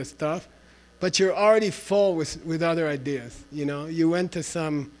pour in the stuff, but you're already full with other ideas, you know? You went to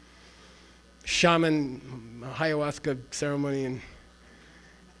some shaman ayahuasca ceremony and,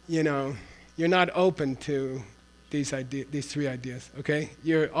 you know, you're not open to these three ideas, okay?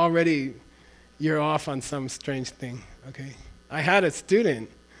 You're off on some strange thing, okay? I had a student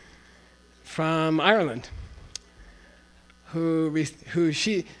from Ireland who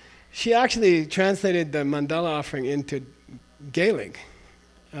she actually translated the mandala offering into Gaelic.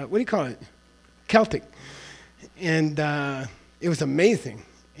 What do you call it? Celtic. And it was amazing.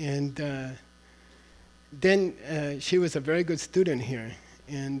 And then she was a very good student here.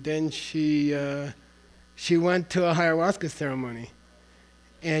 And then she went to a ayahuasca ceremony.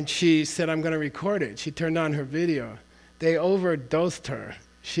 And she said, I'm going to record it. She turned on her video. They overdosed her.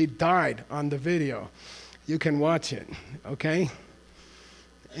 She died on the video. You can watch it, okay?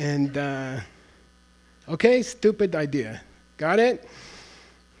 And, okay, stupid idea. Got it?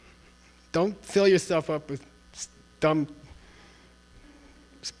 Don't fill yourself up with dumb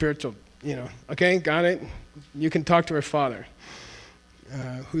spiritual, you know. Okay, got it? You can talk to her father,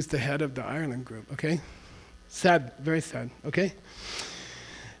 who's the head of the Ireland group, okay? Sad, very sad, okay?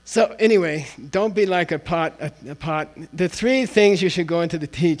 So anyway, don't be like a pot. The three things you should go into the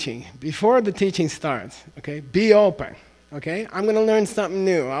teaching. Before the teaching starts, okay, be open, okay? I'm going to learn something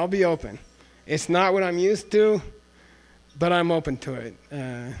new. I'll be open. It's not what I'm used to, but I'm open to it.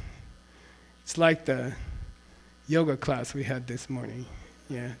 It's like the yoga class we had this morning.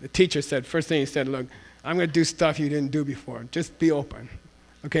 Yeah, the teacher said, first thing he said, look, I'm going to do stuff you didn't do before. Just be open.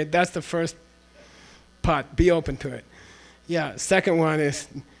 Okay, that's the first pot. Be open to it. Yeah, second one is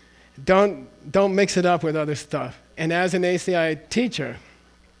don't mix it up with other stuff. And as an ACI teacher,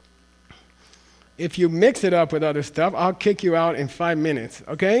 if you mix it up with other stuff, I'll kick you out in 5 minutes,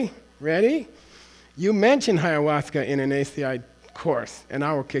 okay? Ready? You mention ayahuasca in an ACI course, and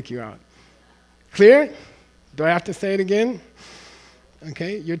I will kick you out. Clear? Do I have to say it again?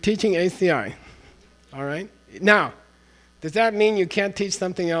 Okay, you're teaching ACI, all right? Now, does that mean you can't teach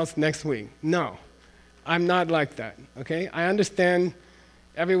something else next week? No. I'm not like that, okay? I understand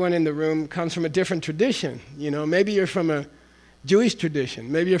everyone in the room comes from a different tradition. You know, maybe you're from a Jewish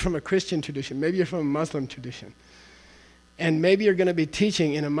tradition, maybe you're from a Christian tradition, maybe you're from a Muslim tradition. And maybe you're going to be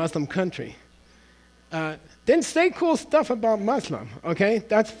teaching in a Muslim country. Then say cool stuff about Muslim, okay?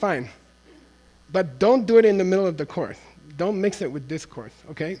 That's fine. But don't do it in the middle of the course. Don't mix it with this course,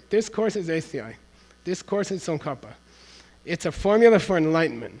 okay? This course is ACI. This course is Tsongkhapa. It's a formula for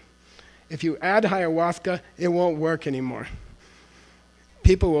enlightenment. If you add ayahuasca, it won't work anymore.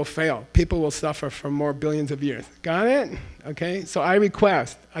 People will fail. People will suffer for more billions of years. Got it? Okay? So I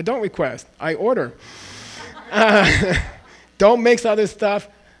don't request, I order. Don't mix other stuff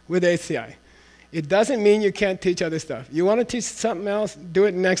with ACI. It doesn't mean you can't teach other stuff. You want to teach something else, do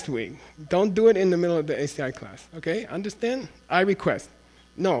it next week. Don't do it in the middle of the ACI class. Okay? Understand? I request.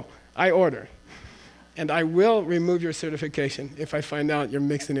 No, I order. And I will remove your certification if I find out you're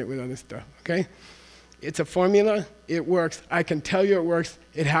mixing it with other stuff. Okay? It's a formula. It works. I can tell you it works.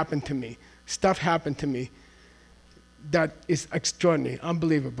 It happened to me. Stuff happened to me that is extraordinary,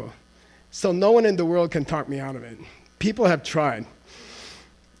 unbelievable. So no one in the world can talk me out of it. People have tried.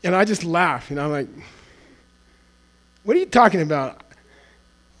 And I just laugh, and I'm like, what are you talking about?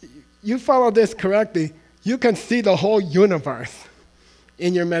 You follow this correctly, you can see the whole universe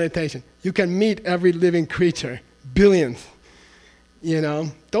in your meditation. You can meet every living creature, billions. You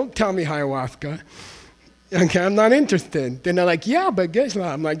know, don't tell me ayahuasca. Okay, I'm not interested. Then they're like, yeah, but get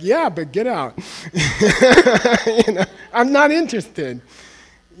out. I'm like, yeah, but get out. You know, I'm not interested.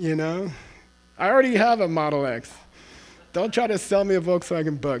 You know, I already have a Model X. Don't try to sell me a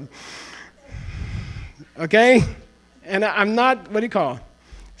Volkswagen Bug. Okay? And I'm not, what do you call,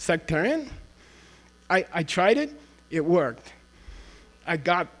 sectarian? I tried it. It worked. I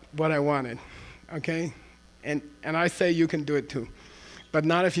got what I wanted. Okay? And I say you can do it too. But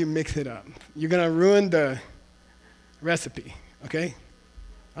not if you mix it up. You're going to ruin the recipe. Okay?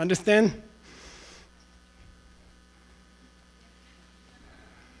 Understand?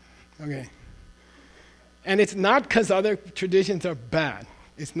 Okay. And it's not because other traditions are bad.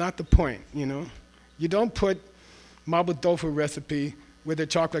 It's not the point, you know. You don't put mapo tofu recipe with a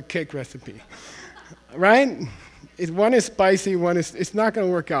chocolate cake recipe, right? One is spicy, it's not going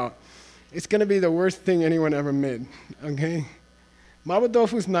to work out. It's going to be the worst thing anyone ever made, okay? Mapo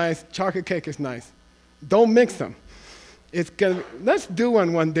tofu is nice, chocolate cake is nice. Don't mix them. Let's do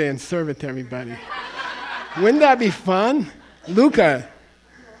one day and serve it to everybody. Wouldn't that be fun? Luca.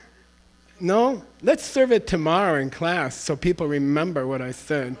 No? Let's serve it tomorrow in class so people remember what I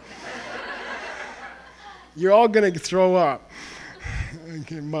said. You're all going to throw up.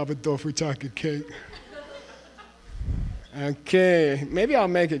 Okay, mapo tofu chocolate cake. Okay, maybe I'll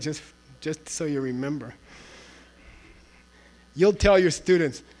make it just so you remember. You'll tell your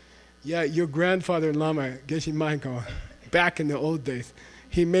students, yeah, your grandfather Lama, Geshe Michael, back in the old days,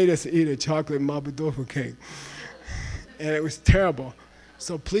 he made us eat a chocolate mapo tofu cake. And it was terrible.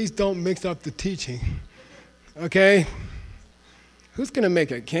 So please don't mix up the teaching, okay? Who's going to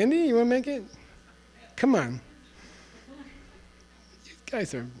make it? Candy, you want to make it? Come on. You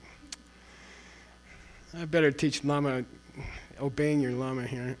guys are... I better teach Lama, obeying your Lama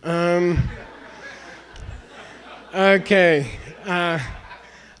here. Okay.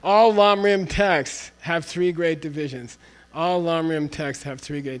 All Lamrim texts have 3 great divisions. All Lamrim texts have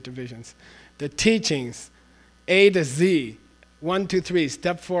 3 great divisions. The teachings, A to Z, 1, 2, 3,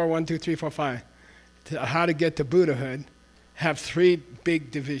 step 4, 1, 2, 3, 4, 5, how to get to Buddhahood, have 3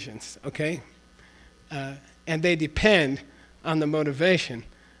 big divisions, okay? And they depend on the motivation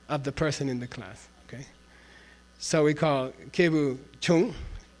of the person in the class, okay? So we call Kebu Chung,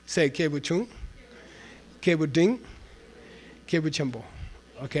 say Kebu Chung, Kebu Ding, Kebu Chambo,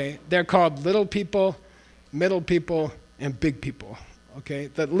 okay? They're called little people, middle people, and big people,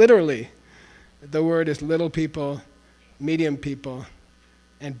 okay? That literally, the word is little people, medium people,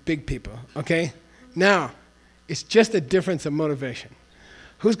 and big people, okay? Now, it's just a difference of motivation.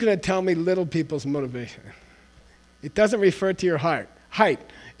 Who's going to tell me little people's motivation? It doesn't refer to your height. It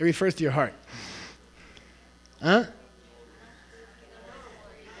refers to your heart. Huh?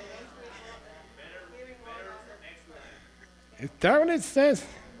 Is that what it says?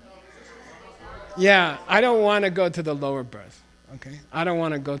 Yeah, I don't want to go to the lower birth, okay? I don't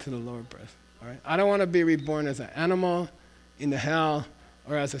want to go to the lower birth. All right? I don't want to be reborn as an animal, in the hell,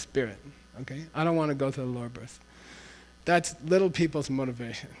 or as a spirit. Okay? I don't want to go to the lower birth. That's little people's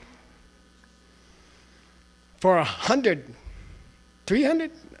motivation. For 100,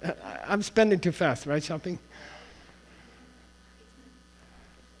 300? I'm spending too fast, right, shopping?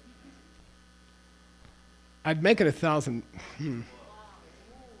 I'd make it 1,000.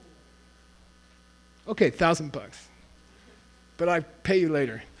 Okay, $1,000. But I pay you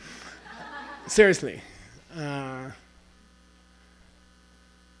later. Seriously.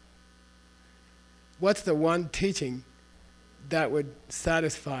 What's the one teaching that would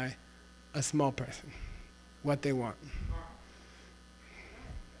satisfy a small person? What they want?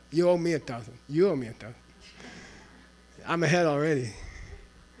 You owe me 1,000. You owe me 1,000. I'm ahead already.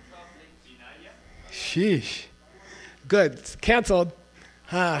 Sheesh. Good. It's canceled.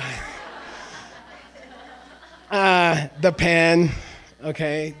 The pen.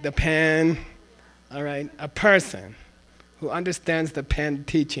 Okay, the pen. All right. A person who understands the pen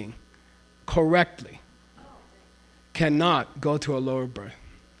teaching correctly cannot go to a lower birth.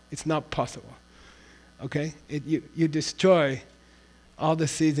 It's not possible. Okay? You destroy all the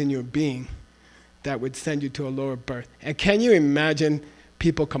seeds in your being that would send you to a lower birth. And can you imagine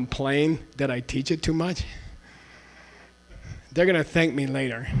people complain that I teach it too much? They're going to thank me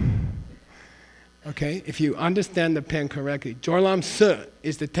later. Okay? If you understand the pen correctly, Jorlam Su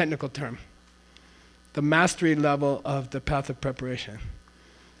is the technical term. The mastery level of the path of preparation,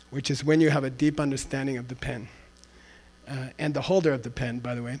 which is when you have a deep understanding of the pen. And the holder of the pen,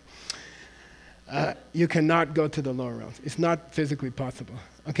 by the way. You cannot go to the lower realms. It's not physically possible.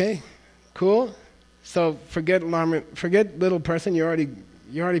 Okay? Cool? So forget little person, you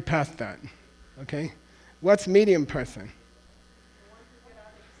already passed that. Okay? What's medium person?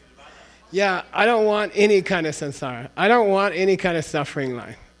 Yeah, I don't want any kind of samsara. I don't want any kind of suffering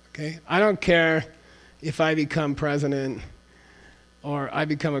life. Okay? I don't care if I become president or I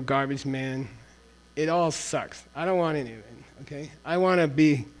become a garbage man. It all sucks. I don't want any of it. Okay? I want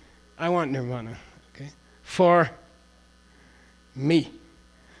nirvana. Okay? For me.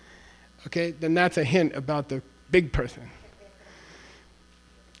 Okay? Then that's a hint about the big person.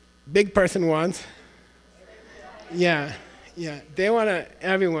 Big person wants. Yeah. They want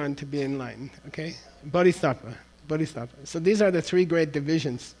everyone to be enlightened. Okay? Bodhisattva. So these are the three great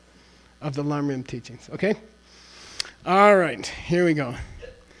divisions of the Lamrim teachings. Okay? All right. Here we go.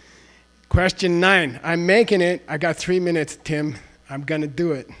 Question 9. I'm making it. I got 3 minutes, Tim. I'm going to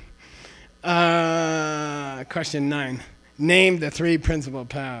do it. Question 9. Name the 3 principal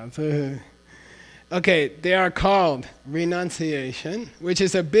paths. Okay, they are called renunciation, which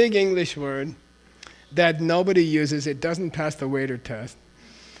is a big English word that nobody uses. It doesn't pass the waiter test.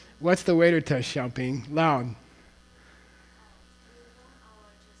 What's the waiter test, Xiaoping? Loud.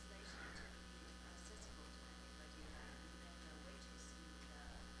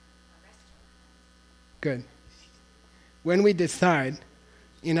 Good. When we decide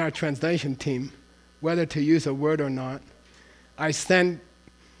in our translation team whether to use a word or not, I send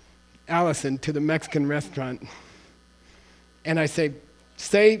Allison to the Mexican restaurant and I say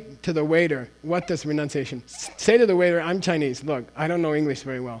to the waiter, what does renunciation? Say to the waiter, I'm Chinese, look, I don't know English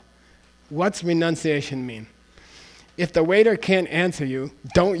very well. What's renunciation mean? If the waiter can't answer you,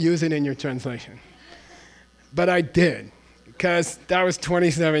 don't use it in your translation. But I did, because that was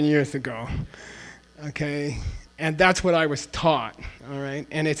 27 years ago. Okay, and that's what I was taught, all right?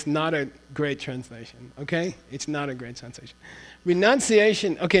 And it's not a great translation, okay? It's not a great translation.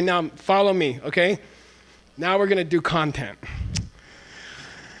 Renunciation, okay, now follow me, okay? Now we're going to do content.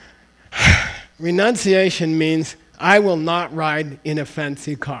 Renunciation means I will not ride in a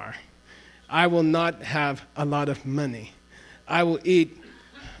fancy car. I will not have a lot of money. I will eat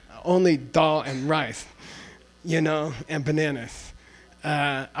only dal and rice, and bananas.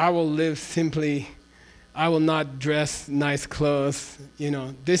 I will live simply. I will not dress nice clothes.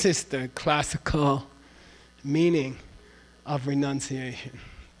 This is the classical meaning of renunciation,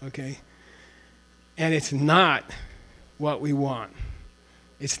 okay? And it's not what we want.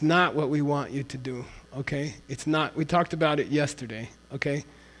 It's not what we want you to do, okay? It's not. We talked about it yesterday, okay?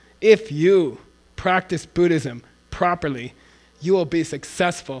 If you practice Buddhism properly, you will be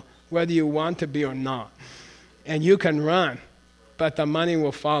successful whether you want to be or not. And you can run, but the money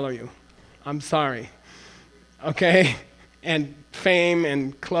will follow you. I'm sorry. Okay? And fame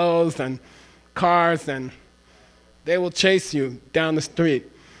and clothes and cars, and they will chase you down the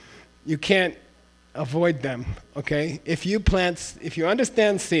street. You can't avoid them, okay? If you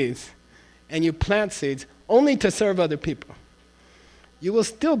understand seeds and you plant seeds only to serve other people, you will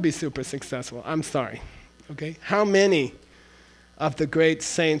still be super successful. I'm sorry, okay? How many of the great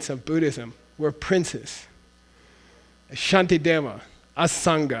saints of Buddhism were princes? Shantideva,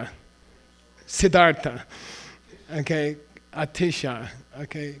 Asanga, Siddhartha, okay, Atisha,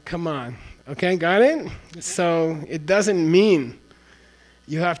 okay, come on, okay, got it? So it doesn't mean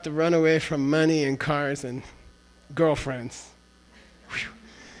you have to run away from money and cars and girlfriends.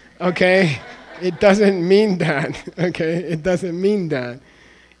 Okay? It doesn't mean that, okay? It doesn't mean that.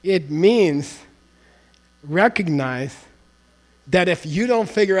 It means recognize that if you don't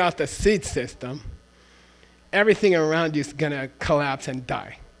figure out the seed system, everything around you is going to collapse and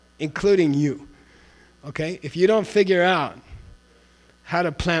die, including you. Okay? If you don't figure out how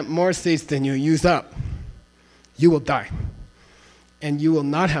to plant more seeds than you use up, you will die. And you will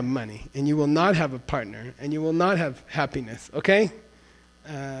not have money, and you will not have a partner, and you will not have happiness. Okay?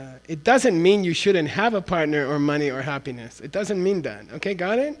 It doesn't mean you shouldn't have a partner or money or happiness. It doesn't mean that. Okay,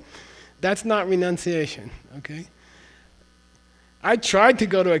 got it? That's not renunciation. Okay? I tried to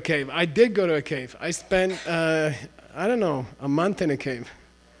go to a cave. I did go to a cave. I spent, a month in a cave.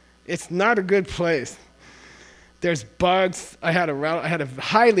 It's not a good place. There's bugs. I had a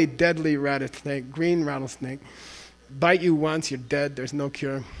highly deadly rattlesnake, green rattlesnake. Bite you once, you're dead. There's no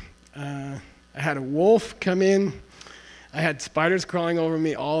cure. I had a wolf come in. I had spiders crawling over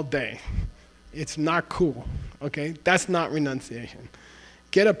me all day. It's not cool, okay? That's not renunciation.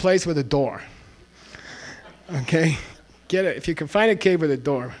 Get a place with a door, okay? If you can find a cave with a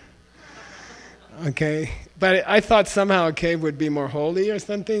door, okay? But I thought somehow a cave would be more holy or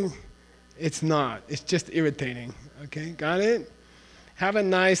something. It's not. It's just irritating, okay? Got it? Have a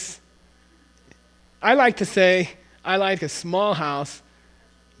nice, I like to say, I like a small house,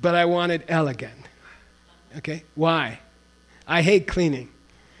 but I want it elegant, okay? Why? I hate cleaning.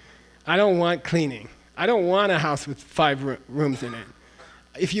 I don't want cleaning. I don't want a house with 5 rooms in it.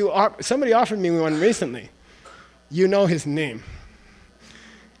 Somebody offered me one recently. You know his name.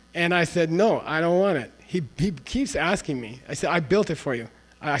 And I said, no, I don't want it. He keeps asking me. I said, I built it for you.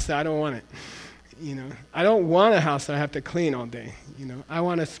 I said, I don't want it. I don't want a house that I have to clean all day. I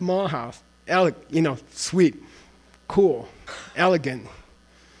want a small house, sweet, cool, elegant,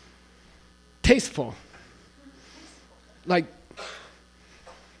 tasteful.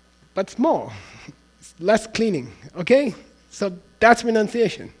 But small, less cleaning, okay? So that's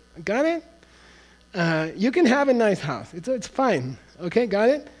renunciation, got it? You can have a nice house, it's fine, okay, got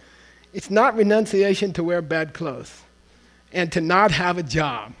it? It's not renunciation to wear bad clothes, and to not have a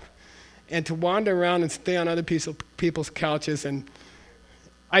job, and to wander around and stay on other people's couches, and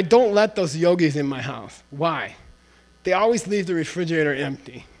I don't let those yogis in my house. Why? They always leave the refrigerator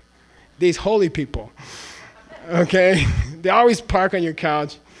empty. These holy people, okay? They always park on your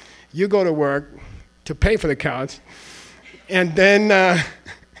couch. You go to work to pay for the couch, and then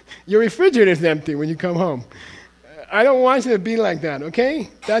your refrigerator is empty when you come home. I don't want you to be like that, okay?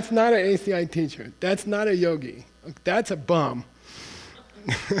 That's not an ACI teacher. That's not a yogi. That's a bum.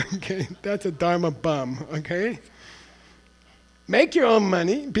 Okay? That's a Dharma bum, okay? Make your own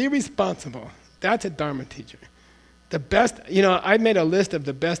money. Be responsible. That's a Dharma teacher. The best, I made a list of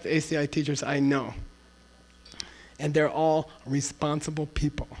the best ACI teachers I know. And they're all responsible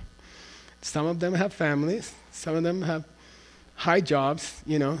people. Some of them have families. Some of them have high jobs,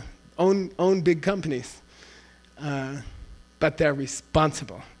 own big companies. But they're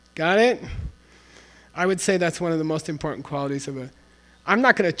responsible. Got it? I would say that's one of the most important qualities of I'm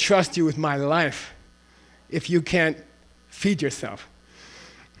not going to trust you with my life if you can't feed yourself.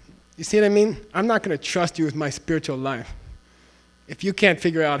 You see what I mean? I'm not going to trust you with my spiritual life if you can't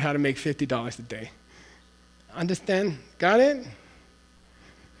figure out how to make $50 a day. Understand? Got it?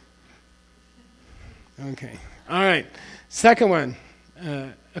 Okay. All right. Second one.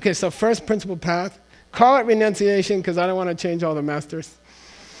 Okay, so first principle path. Call it renunciation because I don't want to change all the masters.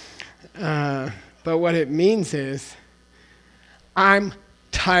 But what it means is, I'm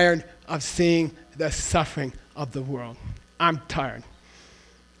tired of seeing the suffering of the world. I'm tired.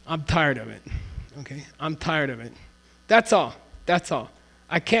 I'm tired of it. Okay? I'm tired of it. That's all. That's all.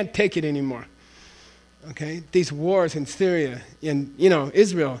 I can't take it anymore. Okay? These wars in Syria, in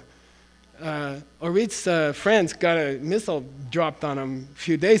Israel. Orit's friends got a missile dropped on them a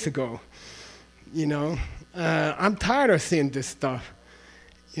few days ago. I'm tired of seeing this stuff.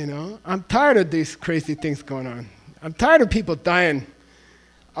 I'm tired of these crazy things going on. I'm tired of people dying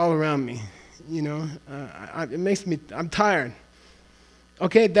all around me. It makes me, I'm tired.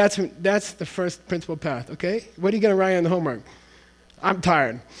 Okay, that's the first principle path, okay? What are you going to write on the homework? I'm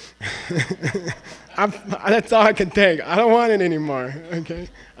tired. That's all I can take. I don't want it anymore, okay?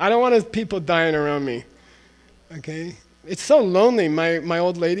 I don't want people dying around me, okay? It's so lonely. My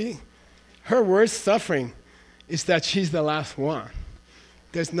old lady, her worst suffering is that she's the last one.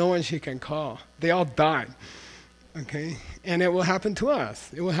 There's no one she can call. They all died, okay? And it will happen to us.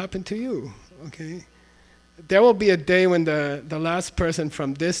 It will happen to you, okay? There will be a day when the last person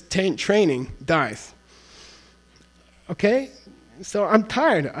from this training dies, okay? So I'm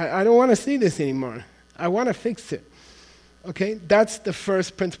tired. I don't want to see this anymore. I want to fix it, okay? That's the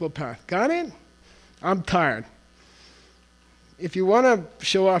first principle path. Got it? I'm tired. If you want to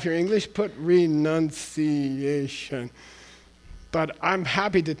show off your English, put renunciation. But I'm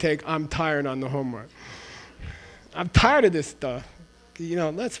happy to take I'm tired on the homework. I'm tired of this stuff.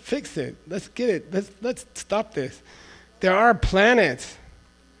 Let's fix it. Let's get it. Let's stop this. There are planets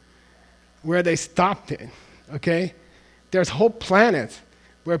where they stopped it, okay? There's whole planets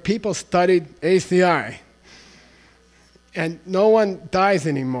where people studied ACI and no one dies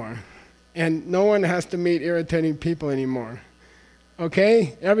anymore and no one has to meet irritating people anymore,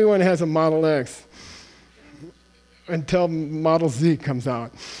 okay? Everyone has a Model X until Model Z comes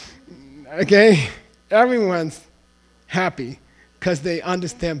out, okay? Everyone's happy because they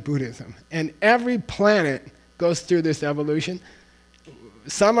understand Buddhism. And every planet goes through this evolution.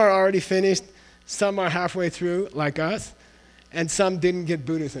 Some are already finished, some are halfway through, like us, and some didn't get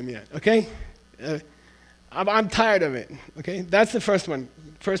Buddhism yet, okay? I'm tired of it, okay? That's the first one,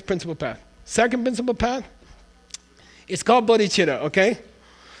 first principle path. Second principle path, it's called bodhicitta, okay?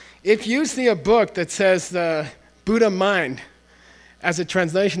 If you see a book that says Buddha mind as a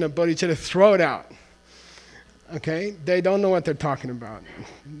translation of bodhicitta, throw it out. Okay, they don't know what they're talking about.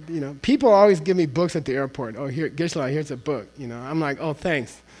 People always give me books at the airport. Oh, here, Geshe-la, here's a book. I'm like, oh,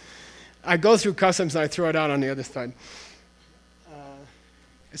 thanks. I go through customs and I throw it out on the other side.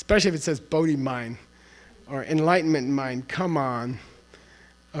 Especially if it says Bodhi mind or enlightenment mind. Come on.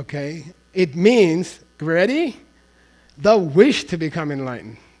 Okay, it means, ready? The wish to become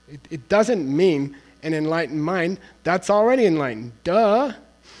enlightened. It doesn't mean an enlightened mind. That's already enlightened. Duh.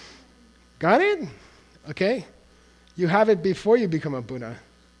 Got it? Okay. You have it before you become a Buddha,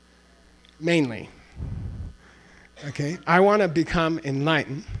 mainly. Okay? I want to become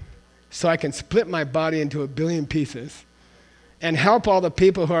enlightened so I can split my body into a billion pieces and help all the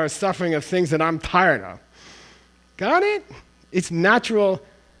people who are suffering of things that I'm tired of. Got it? It's natural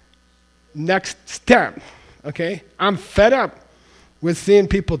next step. Okay? I'm fed up with seeing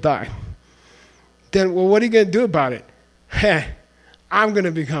people die. Then, well, what are you going to do about it? I'm going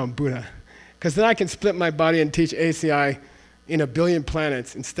to become Buddha. Because then I can split my body and teach ACI in a billion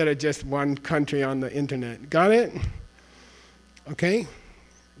planets instead of just one country on the internet. Got it? Okay?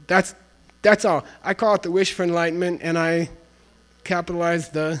 That's all. I call it the wish for enlightenment, and I capitalize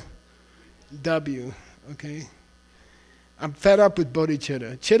the W. Okay? I'm fed up with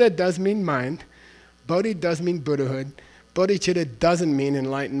bodhicitta. Chitta does mean mind. Bodhi does mean Buddhahood. Bodhicitta doesn't mean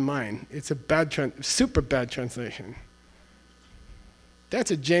enlightened mind. It's a super bad translation.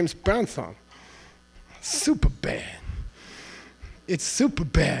 That's a James Brown song. Super bad. It's super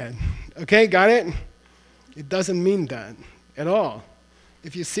bad. Okay, got it? It doesn't mean that at all.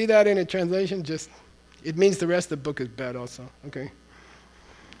 If you see that in a translation, it means the rest of the book is bad also, okay?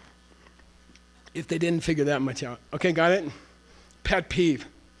 If they didn't figure that much out. Okay, got it? Pet peeve.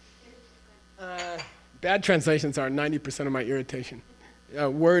 Bad translations are 90% of my irritation.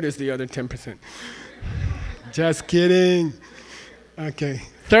 Word is the other 10%. Just kidding. Okay,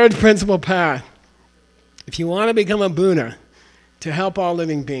 third principle path. If you want to become a Buddha, to help all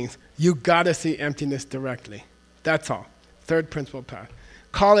living beings, you got to see emptiness directly. That's all. Third principle path.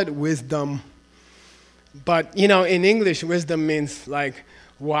 Call it wisdom. But, in English, wisdom means like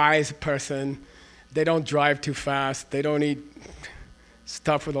wise person. They don't drive too fast. They don't eat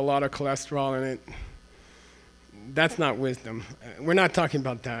stuff with a lot of cholesterol in it. That's not wisdom. We're not talking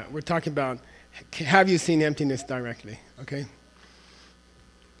about that. We're talking about, have you seen emptiness directly? Okay?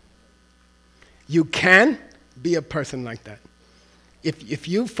 You can be a person like that. If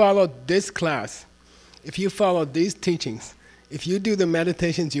you follow this class, if you follow these teachings, if you do the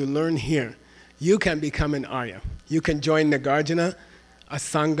meditations you learn here, you can become an Arya. You can join Nagarjuna,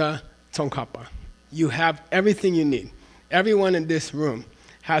 Asanga, Tsongkhapa. You have everything you need. Everyone in this room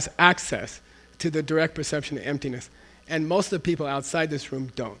has access to the direct perception of emptiness. And most of the people outside this room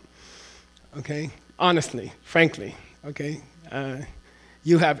don't. Okay? Honestly, frankly, okay?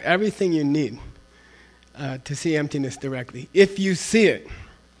 You have everything you need to see emptiness directly. If you see it,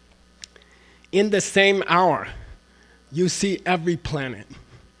 in the same hour, you see every planet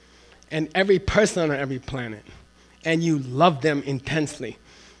and every person on every planet, and you love them intensely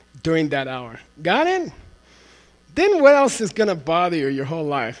during that hour. Got it? Then what else is going to bother you your whole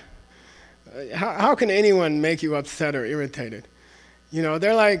life? How can anyone make you upset or irritated?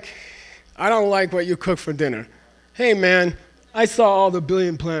 They're like, I don't like what you cook for dinner. Hey man, I saw all the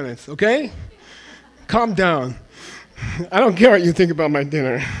billion planets, okay? Calm down. I don't care what you think about my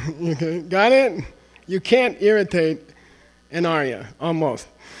dinner. Okay? Got it? You can't irritate an Arya, almost.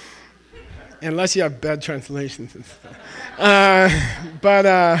 Unless you have bad translations and stuff.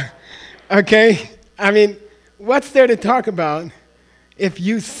 Okay? I mean, what's there to talk about if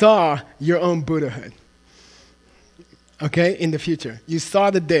you saw your own Buddhahood? okay, in the future. You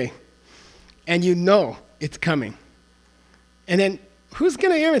saw the day, and you know it's coming. And then, who's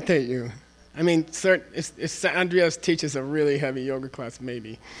going to irritate you? I mean, if Andreas teaches a really heavy yoga class,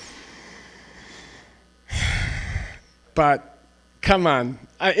 maybe. But, come on,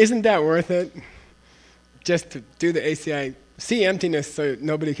 isn't that worth it? Just to do the ACI, see emptiness so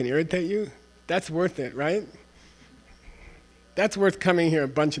nobody can irritate you? That's worth it, right? That's worth coming here a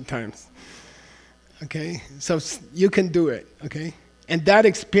bunch of times. Okay? So you can do it, okay? And that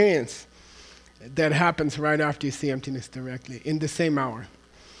experience that happens right after you see emptiness directly, in the same hour,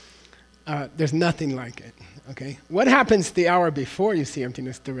 there's nothing like it, okay? What happens the hour before you see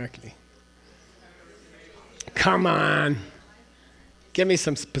emptiness directly? Come on. Give me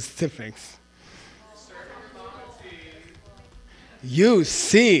some specifics. You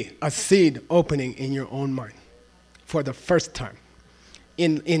see a seed opening in your own mind for the first time.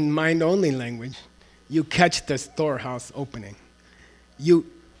 In mind-only language, you catch the storehouse opening. You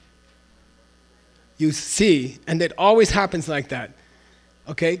see, and it always happens like that.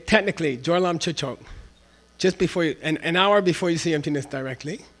 Okay, technically, Jorlam Chuchok, just before an hour before you see emptiness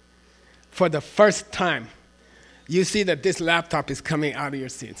directly, for the first time, you see that this laptop is coming out of your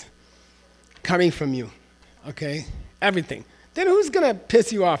seat, coming from you, okay? Everything. Then who's going to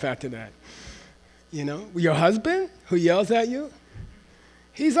piss you off after that? You know, your husband who yells at you?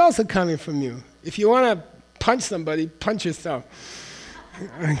 He's also coming from you. If you want to punch somebody, punch yourself.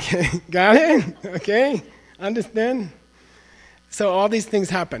 Okay, got it? Okay, understand? So all these things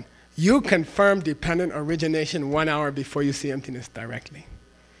happen. You confirm dependent origination 1 hour before you see emptiness directly.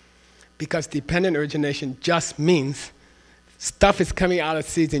 Because dependent origination just means stuff is coming out of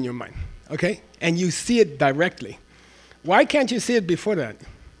seeds in your mind, okay? And you see it directly. Why can't you see it before that?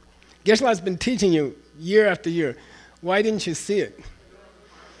 Geshe-la's been teaching you year after year. Why didn't you see it?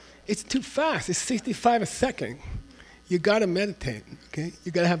 It's too fast. It's 65 a second. You got to meditate, okay?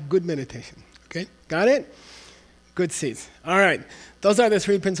 You got to have good meditation, okay? Got it? Good seeds. All right. Those are the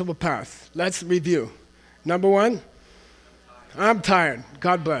 3 principal paths. Let's review. Number 1, I'm tired.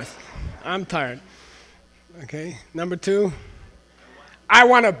 God bless. I'm tired. Okay? Number 2, I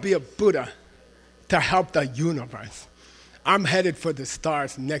want to be a Buddha to help the universe. I'm headed for the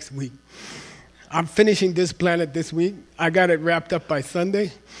stars next week. I'm finishing this planet this week. I got it wrapped up by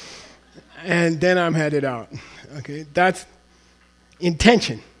Sunday. And then I'm headed out. Okay? That's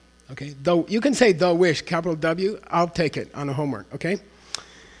intention. Okay? Though you can say the wish, capital W, I'll take it on the homework. Okay?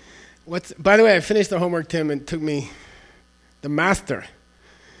 By the way, I finished the homework, Tim, and it took me the master.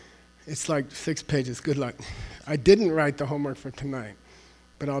 It's like 6 pages. Good luck. I didn't write the homework for tonight,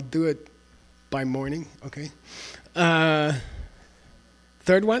 but I'll do it by morning. Okay?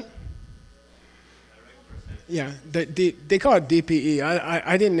 Third one? Yeah, they call it DPE.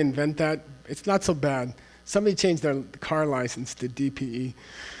 I didn't invent that. It's not so bad. Somebody changed their car license to DPE.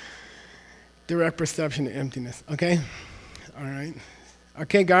 Direct perception of emptiness. Okay? All right.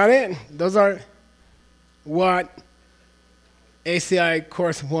 Okay, got it? Those are what ACI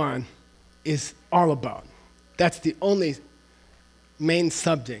Course 1 is all about. That's the only main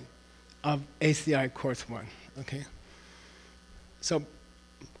subject of ACI Course 1. Okay? So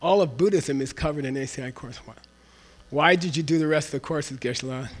all of Buddhism is covered in ACI Course 1. Why did you do the rest of the courses,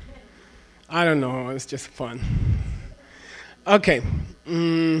 Geshe-la? I don't know, it's just fun. Okay,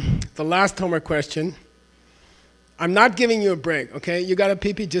 the last homework question. I'm not giving you a break, okay? You got a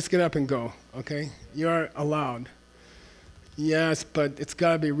pee-pee, just get up and go, okay? You're allowed. Yes, but it's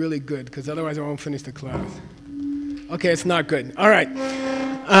got to be really good, because otherwise I won't finish the class. Okay, it's not good. All right.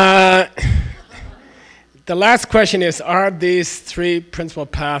 The last question is, are these 3 principal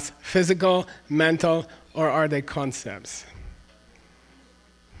paths physical, mental, or are they concepts?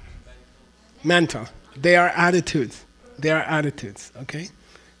 Mental. They are attitudes. They are attitudes, okay?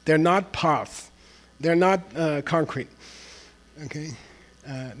 They're not paths. They're not concrete, okay?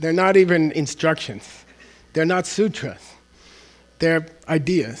 They're not even instructions. They're not sutras. They're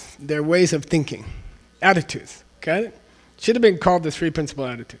ideas. They're ways of thinking. Attitudes, got it? Should have been called the 3 principal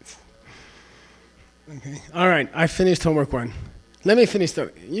attitudes. Okay, all right, I finished homework 1. Let me finish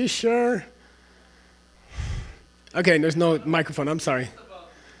the, you sure? Okay, there's no microphone, I'm sorry. I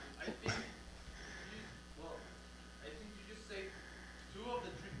think you just say 2 of the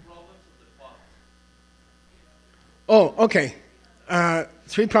 3 problems of the pot. Oh, okay.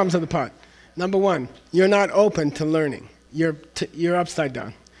 3 problems of the pot. Number 1, you're not open to learning. You're upside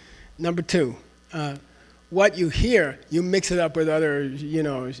down. Number 2, what you hear, you mix it up with other,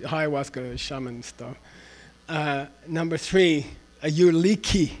 ayahuasca shaman stuff. Number 3, you're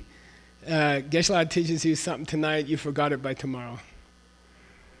leaky. Geshe-la teaches you something tonight, you forgot it by tomorrow.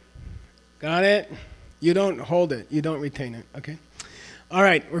 Got it? You don't hold it. You don't retain it, okay? All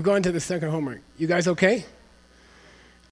right, we're going to the second homework. You guys okay?